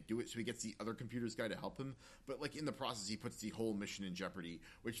he can't do it, so he gets the other computer's guy to help him. But like in the process, he puts the whole mission in jeopardy,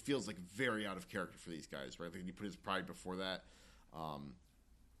 which feels like very out of character for these guys, right? Like he put his pride before that.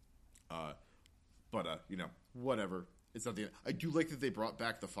 Whatever. It's not the end. I do like that they brought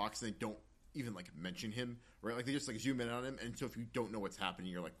back the Fox and they don't even like mention him, right? Like they just like zoom in on him, and so if you don't know what's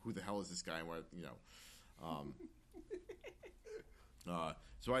happening, you're like, who the hell is this guy? And what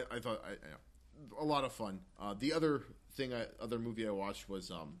So I thought a lot of fun. The other movie I watched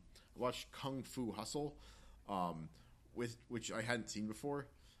was I watched Kung Fu Hustle, which I hadn't seen before.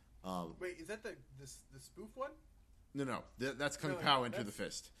 Wait, is that the spoof one? No, that's Kung Pao Enter the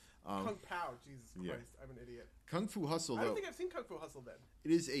Fist. Kung Pao, Jesus Yeah. Christ, I'm an idiot. Kung Fu Hustle, I though, don't think I've seen Kung Fu Hustle then.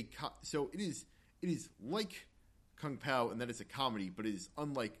 it is it is like Kung Pao in that it's a comedy, but it is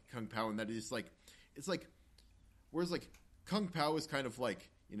unlike Kung Pao in that it is like it's like whereas like Kung Pao is kind of like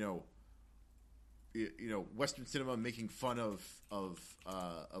Western cinema making fun of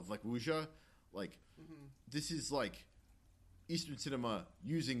like wuxia, like this is like Eastern cinema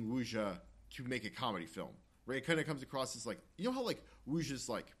using wuxia to make a comedy film, right? It kind of comes across as like how like wuxia's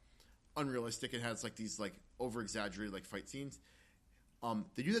like unrealistic and has like these like over exaggerated like fight scenes.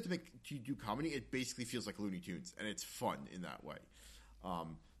 They do that to do comedy. It basically feels like Looney Tunes, and it's fun in that way.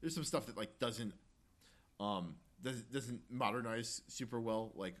 There's some stuff that like doesn't modernize super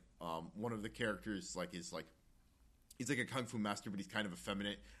well. Like one of the characters like is like he's like a kung fu master, but he's kind of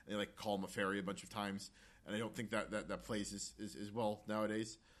effeminate, and they like call him a fairy a bunch of times. And I don't think that plays as well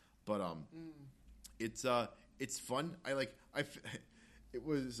nowadays. But it's fun.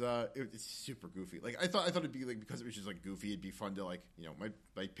 It's super goofy. Like I thought it'd be like because it was just like goofy, it'd be fun to like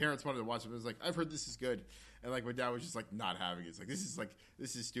my parents wanted to watch it. It was like I've heard this is good, and like my dad was just like not having it. It's like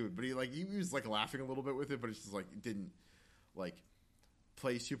this is stupid. But he was like laughing a little bit with it, but it's just like it didn't like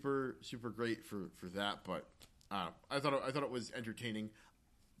play super great for that. But I thought it was entertaining.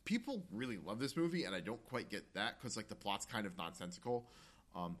 People really love this movie, and I don't quite get that because like the plot's kind of nonsensical,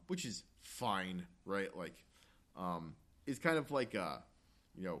 which is fine, right? Like, it's kind of like an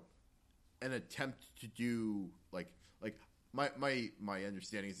attempt to do like my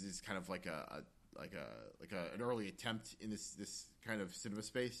understanding is this is kind of like an early attempt in this kind of cinema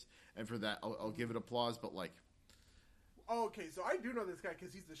space, and for that I'll give it applause. But like, okay, so I do know this guy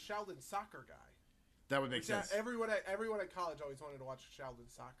because he's the Shaolin soccer guy. That would make sense. Everyone at college always wanted to watch Shaolin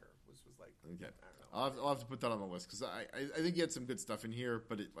soccer. Was like okay. I don't know. I'll have to put that on the list because I think he had some good stuff in here,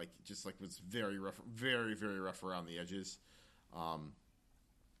 but it like just like was very rough, very very rough around the edges.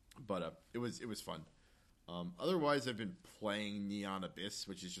 But it was fun. Otherwise, I've been playing Neon Abyss,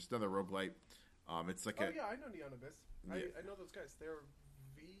 which is just another roguelite. It's like yeah, I know Neon Abyss. Yeah. I know those guys. They're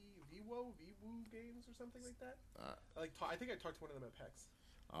VWoo games or something like that. I think I talked to one of them at PAX.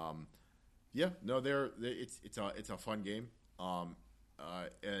 Yeah, no, it's a fun game.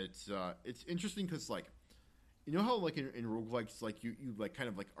 It's interesting because like how like in roguelikes like you like kind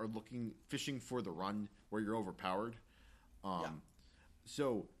of like are fishing for the run where you're overpowered.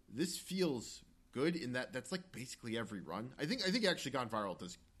 So this feels good in that's like basically every run. I think actually Gone Viral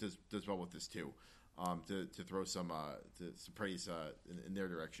does well with this too. To throw some praise in their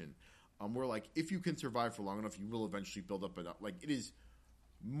direction. Where like if you can survive for long enough, you will eventually build up enough. Like it is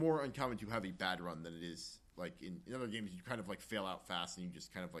more uncommon to have a bad run than it is like in other games. You kind of like fail out fast and you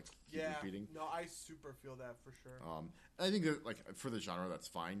just kind of like keep repeating. No, I super feel that for sure. I think that like for the genre that's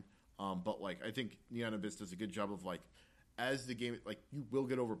fine. But like I think Neon Abyss does a good job of like as the game like you will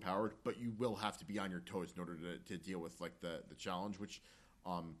get overpowered, but you will have to be on your toes in order to deal with like the challenge, which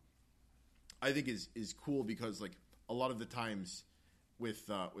I think is cool because like a lot of the times with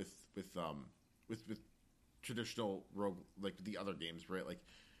traditional rogue like the other games, right? Like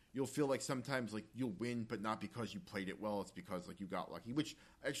you'll feel like sometimes like you'll win, but not because you played it well. It's because like you got lucky, which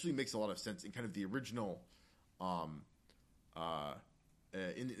actually makes a lot of sense in kind of the original, in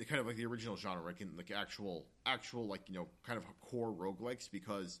kind of like the original genre, like in like actual like kind of core roguelikes,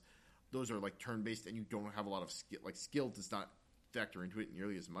 because those are like turn based and you don't have a lot of skill. Like skill does not factor into it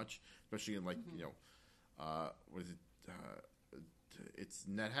nearly as much, especially in like what is it? It's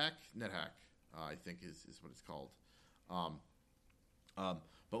NetHack. I think is what it's called.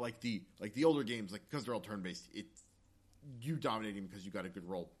 But like the older games, like because they're all turn based, it's you dominating because you got a good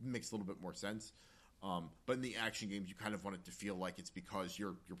roll makes a little bit more sense. But in the action games, you kind of want it to feel like it's because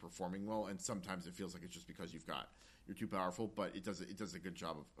you're performing well, and sometimes it feels like it's just because you're too powerful. But it does a good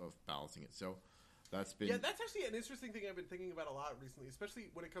job of balancing it. So that's been that's actually an interesting thing I've been thinking about a lot recently, especially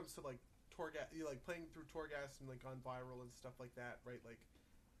when it comes to like Torghast, like playing through Torghast and like Gone Viral and stuff like that, right? Like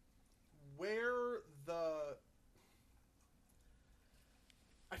where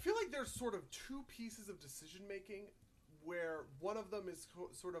I feel like there's sort of two pieces of decision making, where one of them is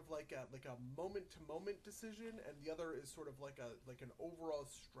sort of like a moment to moment decision, and the other is sort of like an overall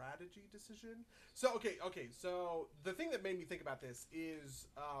strategy decision. So okay. So the thing that made me think about this is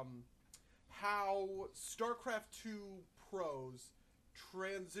how StarCraft 2 pros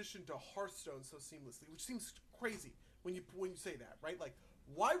transition to Hearthstone so seamlessly, which seems crazy when you say that, right? Like,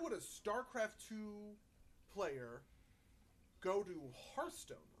 why would a StarCraft 2 player go to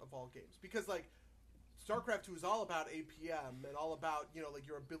Hearthstone of all games? Because like StarCraft 2 is all about APM and all about like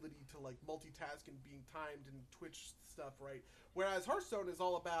your ability to like multitask and being timed and Twitch stuff, right? Whereas Hearthstone is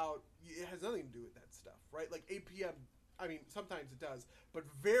all about, it has nothing to do with that stuff, right? Like APM, I mean, sometimes it does, but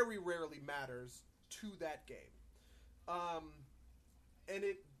very rarely matters to that game.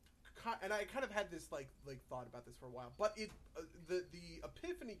 And I kind of had this like thought about this for a while, but the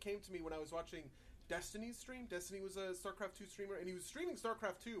epiphany came to me when I was watching Destiny's stream. Destiny was a StarCraft 2 streamer, and he was streaming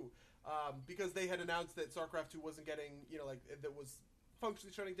StarCraft 2 because they had announced that StarCraft 2 wasn't getting, that was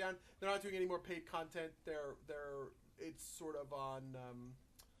functionally shutting down. They're not doing any more paid content. It's sort of on,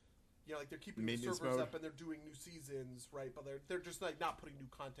 they're keeping the servers up and they're doing new seasons, right? But they're just like not putting new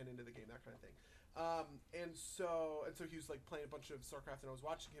content into the game, that kind of thing. And so he was like playing a bunch of StarCraft, and I was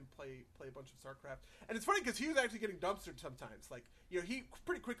watching him play a bunch of StarCraft. And it's funny because he was actually getting dumpstered sometimes. Like, he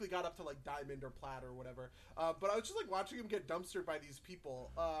pretty quickly got up to like diamond or plat or whatever. But I was just like watching him get dumpstered by these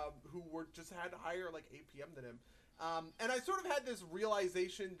people who were just had higher like APM than him. And I sort of had this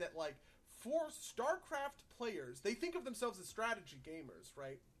realization that like for StarCraft players, they think of themselves as strategy gamers,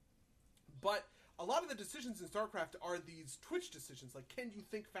 right? But a lot of the decisions in StarCraft are these Twitch decisions. Like, can you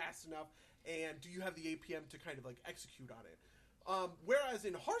think fast enough? And do you have the APM to kind of like execute on it? Whereas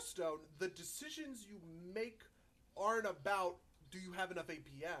in Hearthstone, the decisions you make aren't about do you have enough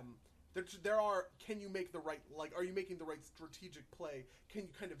APM. There are, can you make the right, like, are you making the right strategic play? Can you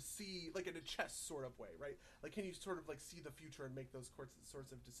kind of see, like in a chess sort of way, right? Like, can you sort of like see the future and make those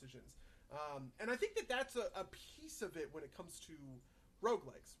sorts of decisions? And I think that that's a piece of it when it comes to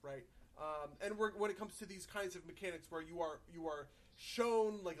roguelikes, right? And when it comes to these kinds of mechanics where you are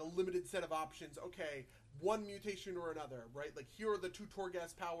shown like a limited set of options, okay, one mutation or another, right? Like, here are the two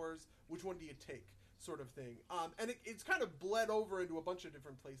Torghast powers, which one do you take, sort of thing. And it's kind of bled over into a bunch of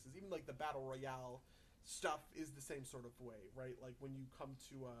different places. Even like the Battle Royale stuff is the same sort of way, right? Like when you come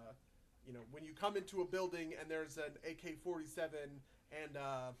to when you come into a building and there's an AK-47 and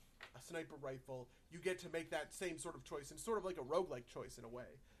a sniper rifle, you get to make that same sort of choice, and sort of like a roguelike choice in a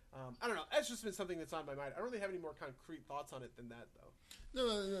way. I don't know. That's just been something that's on my mind. I don't really have any more concrete thoughts on it than that, though.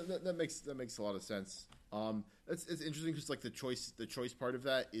 No, that makes a lot of sense. It's interesting because like the choice part of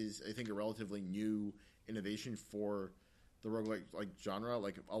that is, I think, a relatively new innovation for the roguelike like genre.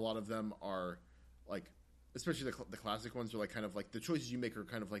 Like a lot of them are like, especially the classic ones, are like kind of like the choices you make are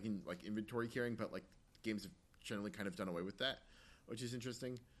kind of like in like inventory carrying, but like games have generally kind of done away with that, which is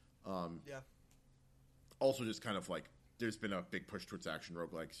interesting. Yeah. Also, just kind of like, there's been a big push towards action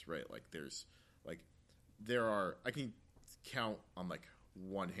roguelikes, right? Like there are, I can count on like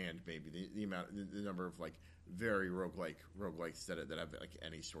one hand maybe the number of like very roguelikes that have like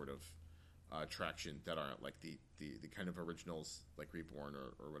any sort of traction that aren't like the kind of originals like Reborn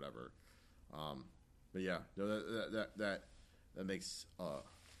or whatever. But yeah, no, that makes a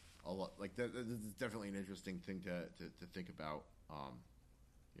lot, like that's definitely an interesting thing to think about.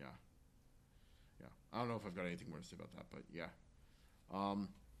 Yeah. I don't know if I've got anything more to say about that, but yeah.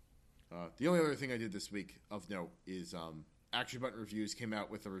 The only other thing I did this week of note is Action Button Reviews came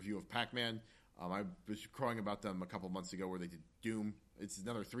out with a review of Pac-Man. I was crowing about them a couple months ago where they did Doom. It's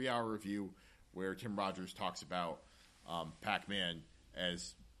another 3-hour review where Tim Rogers talks about Pac-Man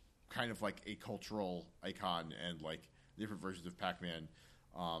as kind of like a cultural icon and like different versions of Pac-Man.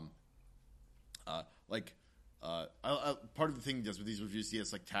 Part of the thing he does with these reviews, he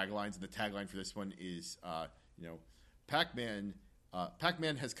has like taglines, and the tagline for this one is, Pac-Man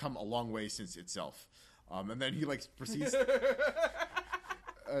has come a long way since itself. And then he like proceeds,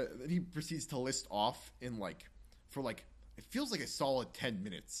 to list off in like, for like, it feels like a solid 10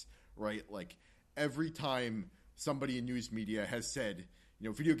 minutes, right? Like every time somebody in news media has said,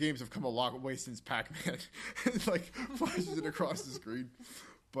 video games have come a long way since Pac-Man, it like flashes it across the screen.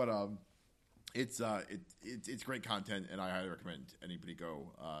 But, it's great content, and I highly recommend anybody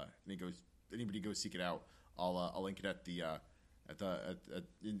go seek it out. I'll link it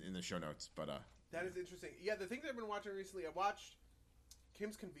in the show notes. But that is interesting. Yeah, the things I've been watching recently, I watched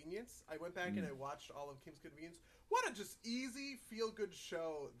Kim's Convenience. I went back and I watched all of Kim's Convenience. What a just easy, feel-good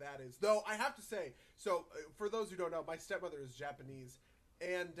show that is. Though I have to say, so for those who don't know, my stepmother is Japanese,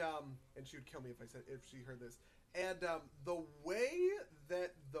 and she would kill me if she heard this. And the way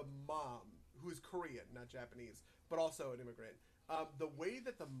that the mom, who is Korean, not Japanese, but also an immigrant, the way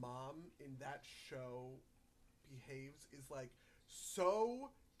that the mom in that show behaves is like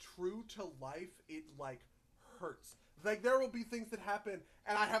so true to life, it like hurts. Like there will be things that happen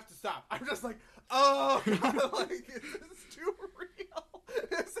and I have to stop. I'm just like, oh God, like it's too real.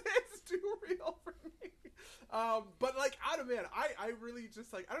 It's too real for me. But like, I don't know, man, I really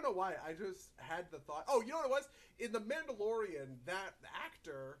just like, I don't know why, I just had the thought, oh, you know what it was? In The Mandalorian, that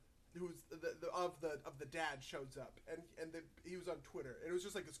actor who's of the dad shows up, and he was on Twitter, and it was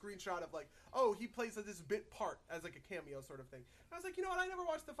just like a screenshot of like, oh, he plays this bit part as like a cameo sort of thing. And I was like, you know what? I never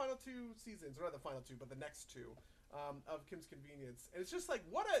watched the final 2 seasons, or not the final 2, but the next 2 of Kim's Convenience, and it's just like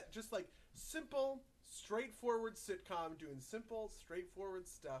what a just like simple, straightforward sitcom doing simple, straightforward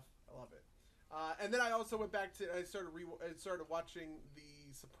stuff. I love it. And then I also went back to I started watching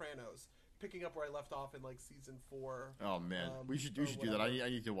The Sopranos, picking up where I left off in like season 4. Oh man, we should do that. I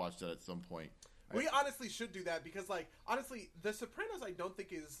need to watch that at some point. We honestly should do that because, like, honestly, The Sopranos I don't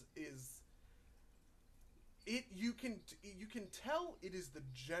think is it. You can tell it is the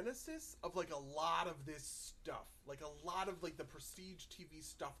genesis of like a lot of this stuff. Like a lot of like the prestige TV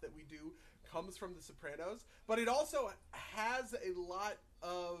stuff that we do comes from The Sopranos, but it also has a lot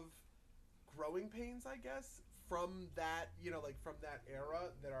of growing pains, I guess, from that, like from that era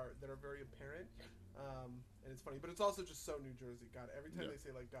that are very apparent. And it's funny, but it's also just so New Jersey. God, every time they say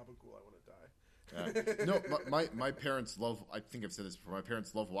like Gabagool, I want to die. No, my parents love. I think I've said this before. My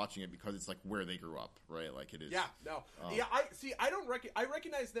parents love watching it because it's like where they grew up, right? Like it is. Yeah, no, I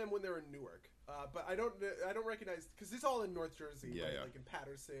recognize them when they're in Newark, but I don't recognize because it's all in North Jersey, yeah, right? yeah. Like in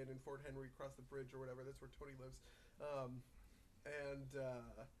Patterson and Fort Henry, across the bridge or whatever. That's where Tony lives.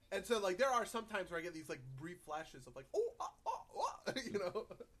 And so like there are some times where I get these like brief flashes of like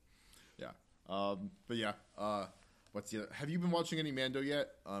Yeah. But yeah. What's the other? Have you been watching any Mando yet?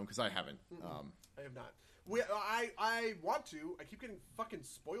 Because I haven't. I have not. I want to. I keep getting fucking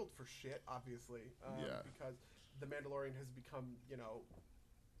spoiled for shit, obviously. Because The Mandalorian has become,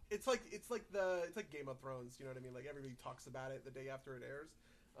 it's like Game of Thrones. You know what I mean? Like everybody talks about it the day after it airs,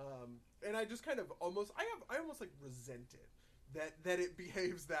 and I just kind of almost like resent it that it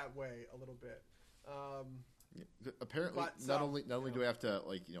behaves that way a little bit. Apparently, not only do I have to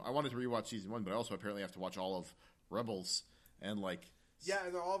I wanted to rewatch season 1, but I also apparently have to watch all of Rebels and like. Yeah,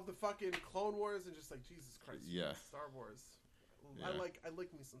 and all of the fucking Clone Wars and just like Jesus Christ. Yeah. Star Wars. Yeah. I like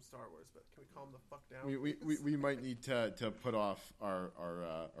me some Star Wars, but can we calm the fuck down? We might need to put off our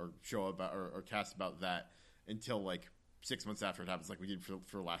show about our cast about that until like 6 months after it happens, like we did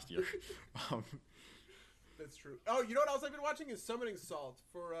for last year. That's true. Oh, you know what else I've been watching is Summoning Salt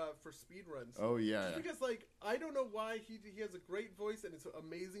for speedruns. Oh yeah. Just because like I don't know why he has a great voice and it's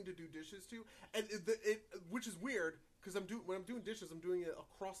amazing to do dishes to, and which is weird. Because when I'm doing dishes, I'm doing it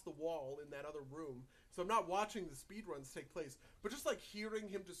across the wall in that other room. So I'm not watching the speedruns take place. But just like hearing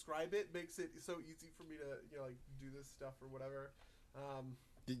him describe it makes it so easy for me to like do this stuff or whatever. And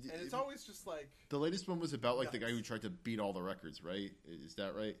it's always just like the latest one was about like nuts. the guy who tried to beat all the records, right? Is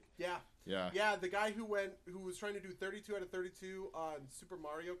that right? Yeah. Yeah, the guy who was trying to do 32 out of 32 on Super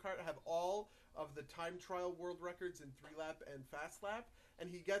Mario Kart, have all of the time trial world records in 3-lap and fast lap,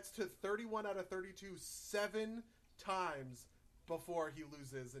 and he gets to 31 out of 32 7 times before he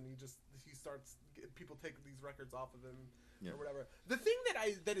loses, and he starts people take these records off of him or whatever. The thing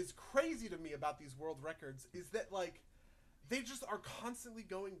that is crazy to me about these world records is that like they just are constantly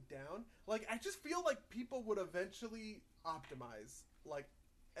going down. Like I just feel like people would eventually optimize like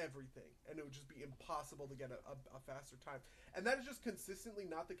everything, and it would just be impossible to get a faster time. And that is just consistently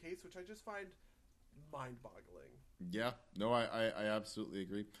not the case, which I just find mind-boggling. Yeah, no, I absolutely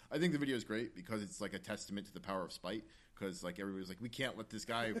agree. I think the video is great because it's like a testament to the power of spite. Because like everybody's like, we can't let this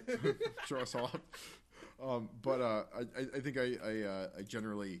guy show us off. But I think I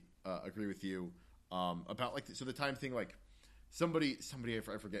generally agree with you about like so the time thing. Like somebody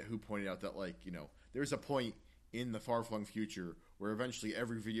I forget who pointed out that like there's a point in the far-flung future where eventually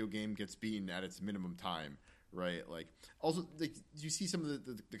every video game gets beaten at its minimum time, right? Like also like you see some of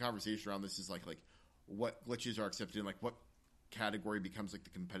the conversation around this is like what glitches are accepted and like what category becomes like the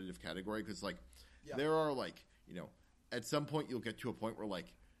competitive category, because like there are like at some point you'll get to a point where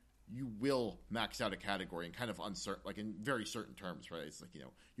like you will max out a category in kind of uncertain, like in very certain terms, right? It's like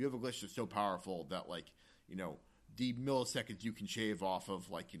you have a glitch that's so powerful that like the milliseconds you can shave off of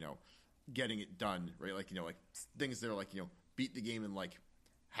like getting it done, right? Like like things that are like beat the game in like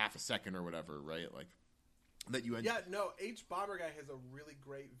half a second or whatever, right? Like that you end. Yeah, no. Bomber Guy has a really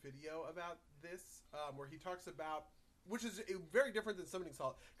great video about this, where he talks about, which is very different than Summoning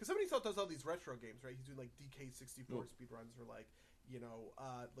Salt, because Summoning Salt does all these retro games, right? He's doing like DK64 speedruns or like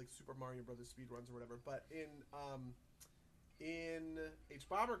like Super Mario Brothers speedruns or whatever. But in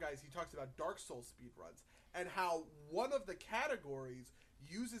Bomber Guys, he talks about Dark Souls speedruns and how one of the categories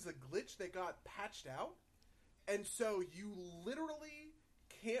uses a glitch that got patched out, and so you literally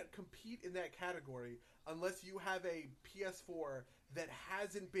can't compete in that category unless you have a PS4 that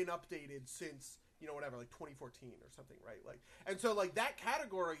hasn't been updated since whatever, like 2014 or something, right? Like, and so like that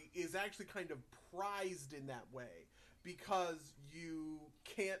category is actually kind of prized in that way because you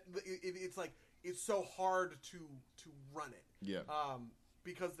can't. It's like it's so hard to run it. Yeah.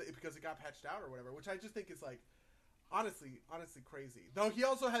 Because it got patched out or whatever, which I just think is like honestly crazy. Though he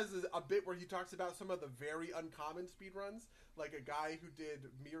also has a bit where he talks about some of the very uncommon speedruns, like a guy who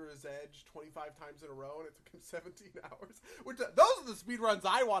did Mirror's Edge 25 times in a row and it took him 17 hours. Which those are the speedruns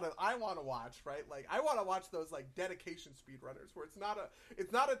I want to watch, right? Like I want to watch those like dedication speedrunners where it's not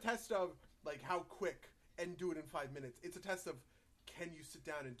a test of like how quick and do it in 5 minutes. It's a test of can you sit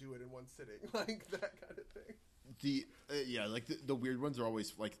down and do it in one sitting, like that kind of thing. The weird ones are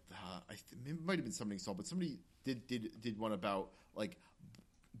always like it might have been somebody saw, but somebody did one about like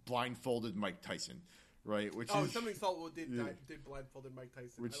blindfolded Mike Tyson, right? Which somebody saw did blindfolded Mike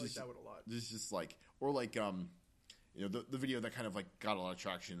Tyson. I like that one a lot. This is just like the video that kind of like got a lot of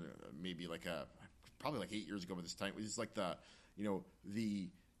traction, maybe like probably like 8 years ago at this time, which is like the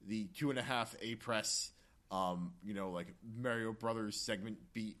 2.5 A press, like Mario Brothers segment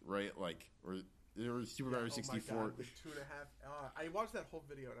beat, right? Like or Super Mario 64. Oh my God, the 2.5. I watched that whole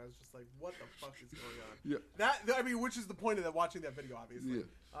video and I was just like, "What the fuck is going on?" Yeah. Which is the point of watching that video, obviously.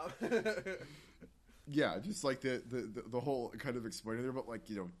 Yeah. Yeah, just like the whole kind of explaining there, but like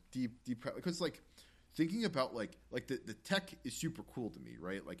deep because like thinking about like the tech is super cool to me,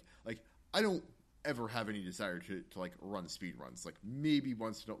 right? Like I don't ever have any desire to like run speed runs. Like maybe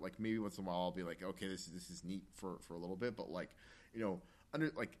once in a while I'll be like, okay, this is neat for a little bit, but like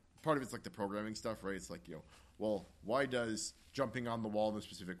under like. Part of it's like the programming stuff, right? It's like, why does jumping on the wall in a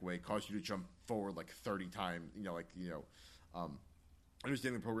specific way cause you to jump forward like 30 times?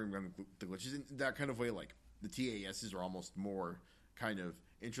 Understanding the programming, the glitches in that kind of way. Like the TASs are almost more kind of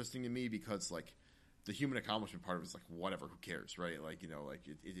interesting to me because like the human accomplishment part of it's like whatever, who cares, right? Like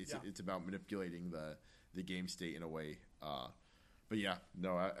it's about manipulating the game state in a way. But yeah,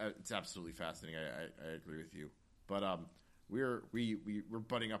 no, it's absolutely fascinating. I agree with you, but We're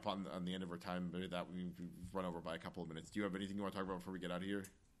butting up on the end of our time, but that we've run over by a couple of minutes. Do you have anything you want to talk about before we get out of here?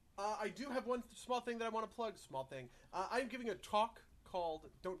 I do have one small thing that I want to plug. Small thing. I'm giving a talk called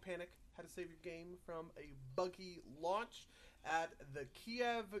 "Don't Panic: How to Save Your Game from a Buggy Launch" at the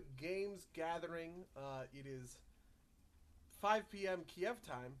Kiev Games Gathering. It is 5 p.m. Kiev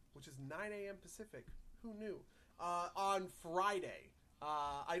time, which is 9 a.m. Pacific. Who knew? On Friday.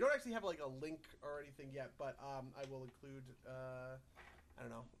 I don't actually have like a link or anything yet, but I will include. I don't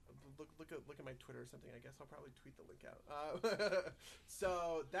know. Look at my Twitter or something. I guess I'll probably tweet the link out.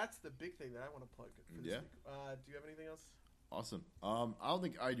 So that's the big thing that I want to plug for this week. Do you have anything else? Awesome. I don't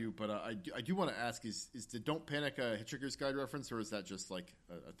think I do, but I do want to ask: is the "Don't Panic" a Hitchhiker's Guide reference, or is that just like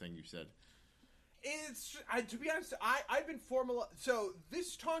a thing you said? It's to be honest, I've been formal. So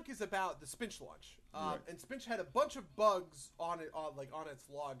this talk is about the Spinch launch, Right. and Spinch had a bunch of bugs on its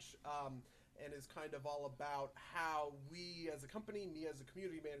launch, and is kind of all about how we as a company, me as a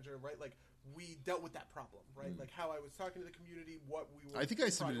community manager, right, like we dealt with that problem, right, like how I was talking to the community, what we were. I think I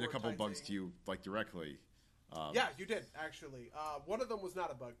submitted a couple of bugs to you like directly. Yeah, you did actually. One of them was not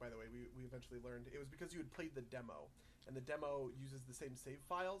a bug, by the way. We eventually learned it was because you had played the demo. And the demo uses the same save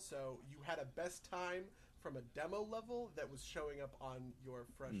file, so you had a best time from a demo level that was showing up on your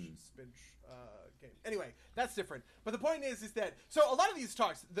fresh Spinch game. Anyway, that's different. But the point is that so a lot of these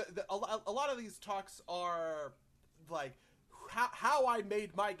talks, a lot of these talks are like how I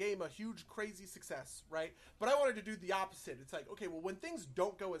made my game a huge, crazy success, right? But I wanted to do the opposite. It's like, okay, well, when things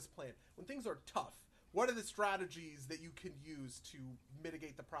don't go as planned, when things are tough, what are the strategies that you can use to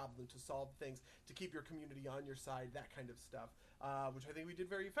mitigate the problem, to solve things, to keep your community on your side, that kind of stuff, which I think we did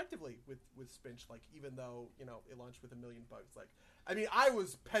very effectively with Spinch, like, even though, it launched with a million bugs. Like, I mean, I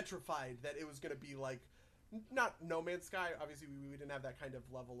was petrified that it was going to be, like, not No Man's Sky. Obviously, we didn't have that kind of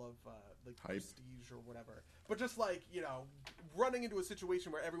level of, like, hype, prestige or whatever. But just, like, running into a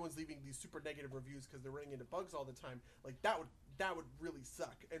situation where everyone's leaving these super negative reviews because they're running into bugs all the time, like, that would really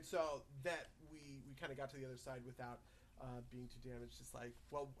suck. And so that we kind of got to the other side without being too damaged. Just like,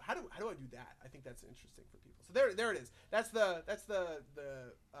 well, how do I do that? I think that's interesting for people. So there it is. That's the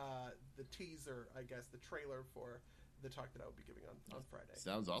teaser, I guess, the trailer for the talk that I will be giving on Friday.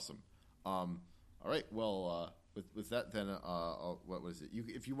 Sounds awesome. All right. Well, with that, then what was it?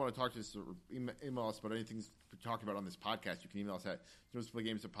 If you want to talk to us or email us about anything to talk about on this podcast, you can email us at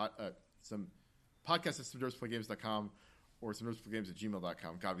some podcast at somenervousplaygames.com. or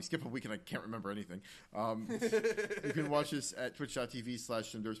somenervousplaygames@gmail.com. God, we skip a week and I can't remember anything. You can watch us at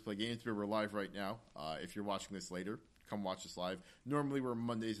twitch.tv/somenervousplaygames, where we're live right now. If you're watching this later, come watch us live. Normally we're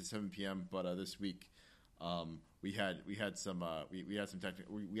Mondays at 7 p.m., but this week we had some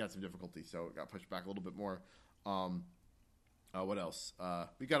difficulty, so it got pushed back a little bit more. What else?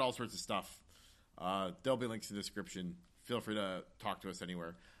 We got all sorts of stuff. There'll be links in the description. Feel free to talk to us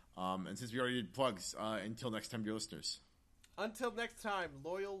anywhere. And since we already did plugs, until next time, dear listeners. Until next time,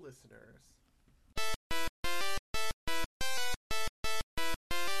 loyal listeners.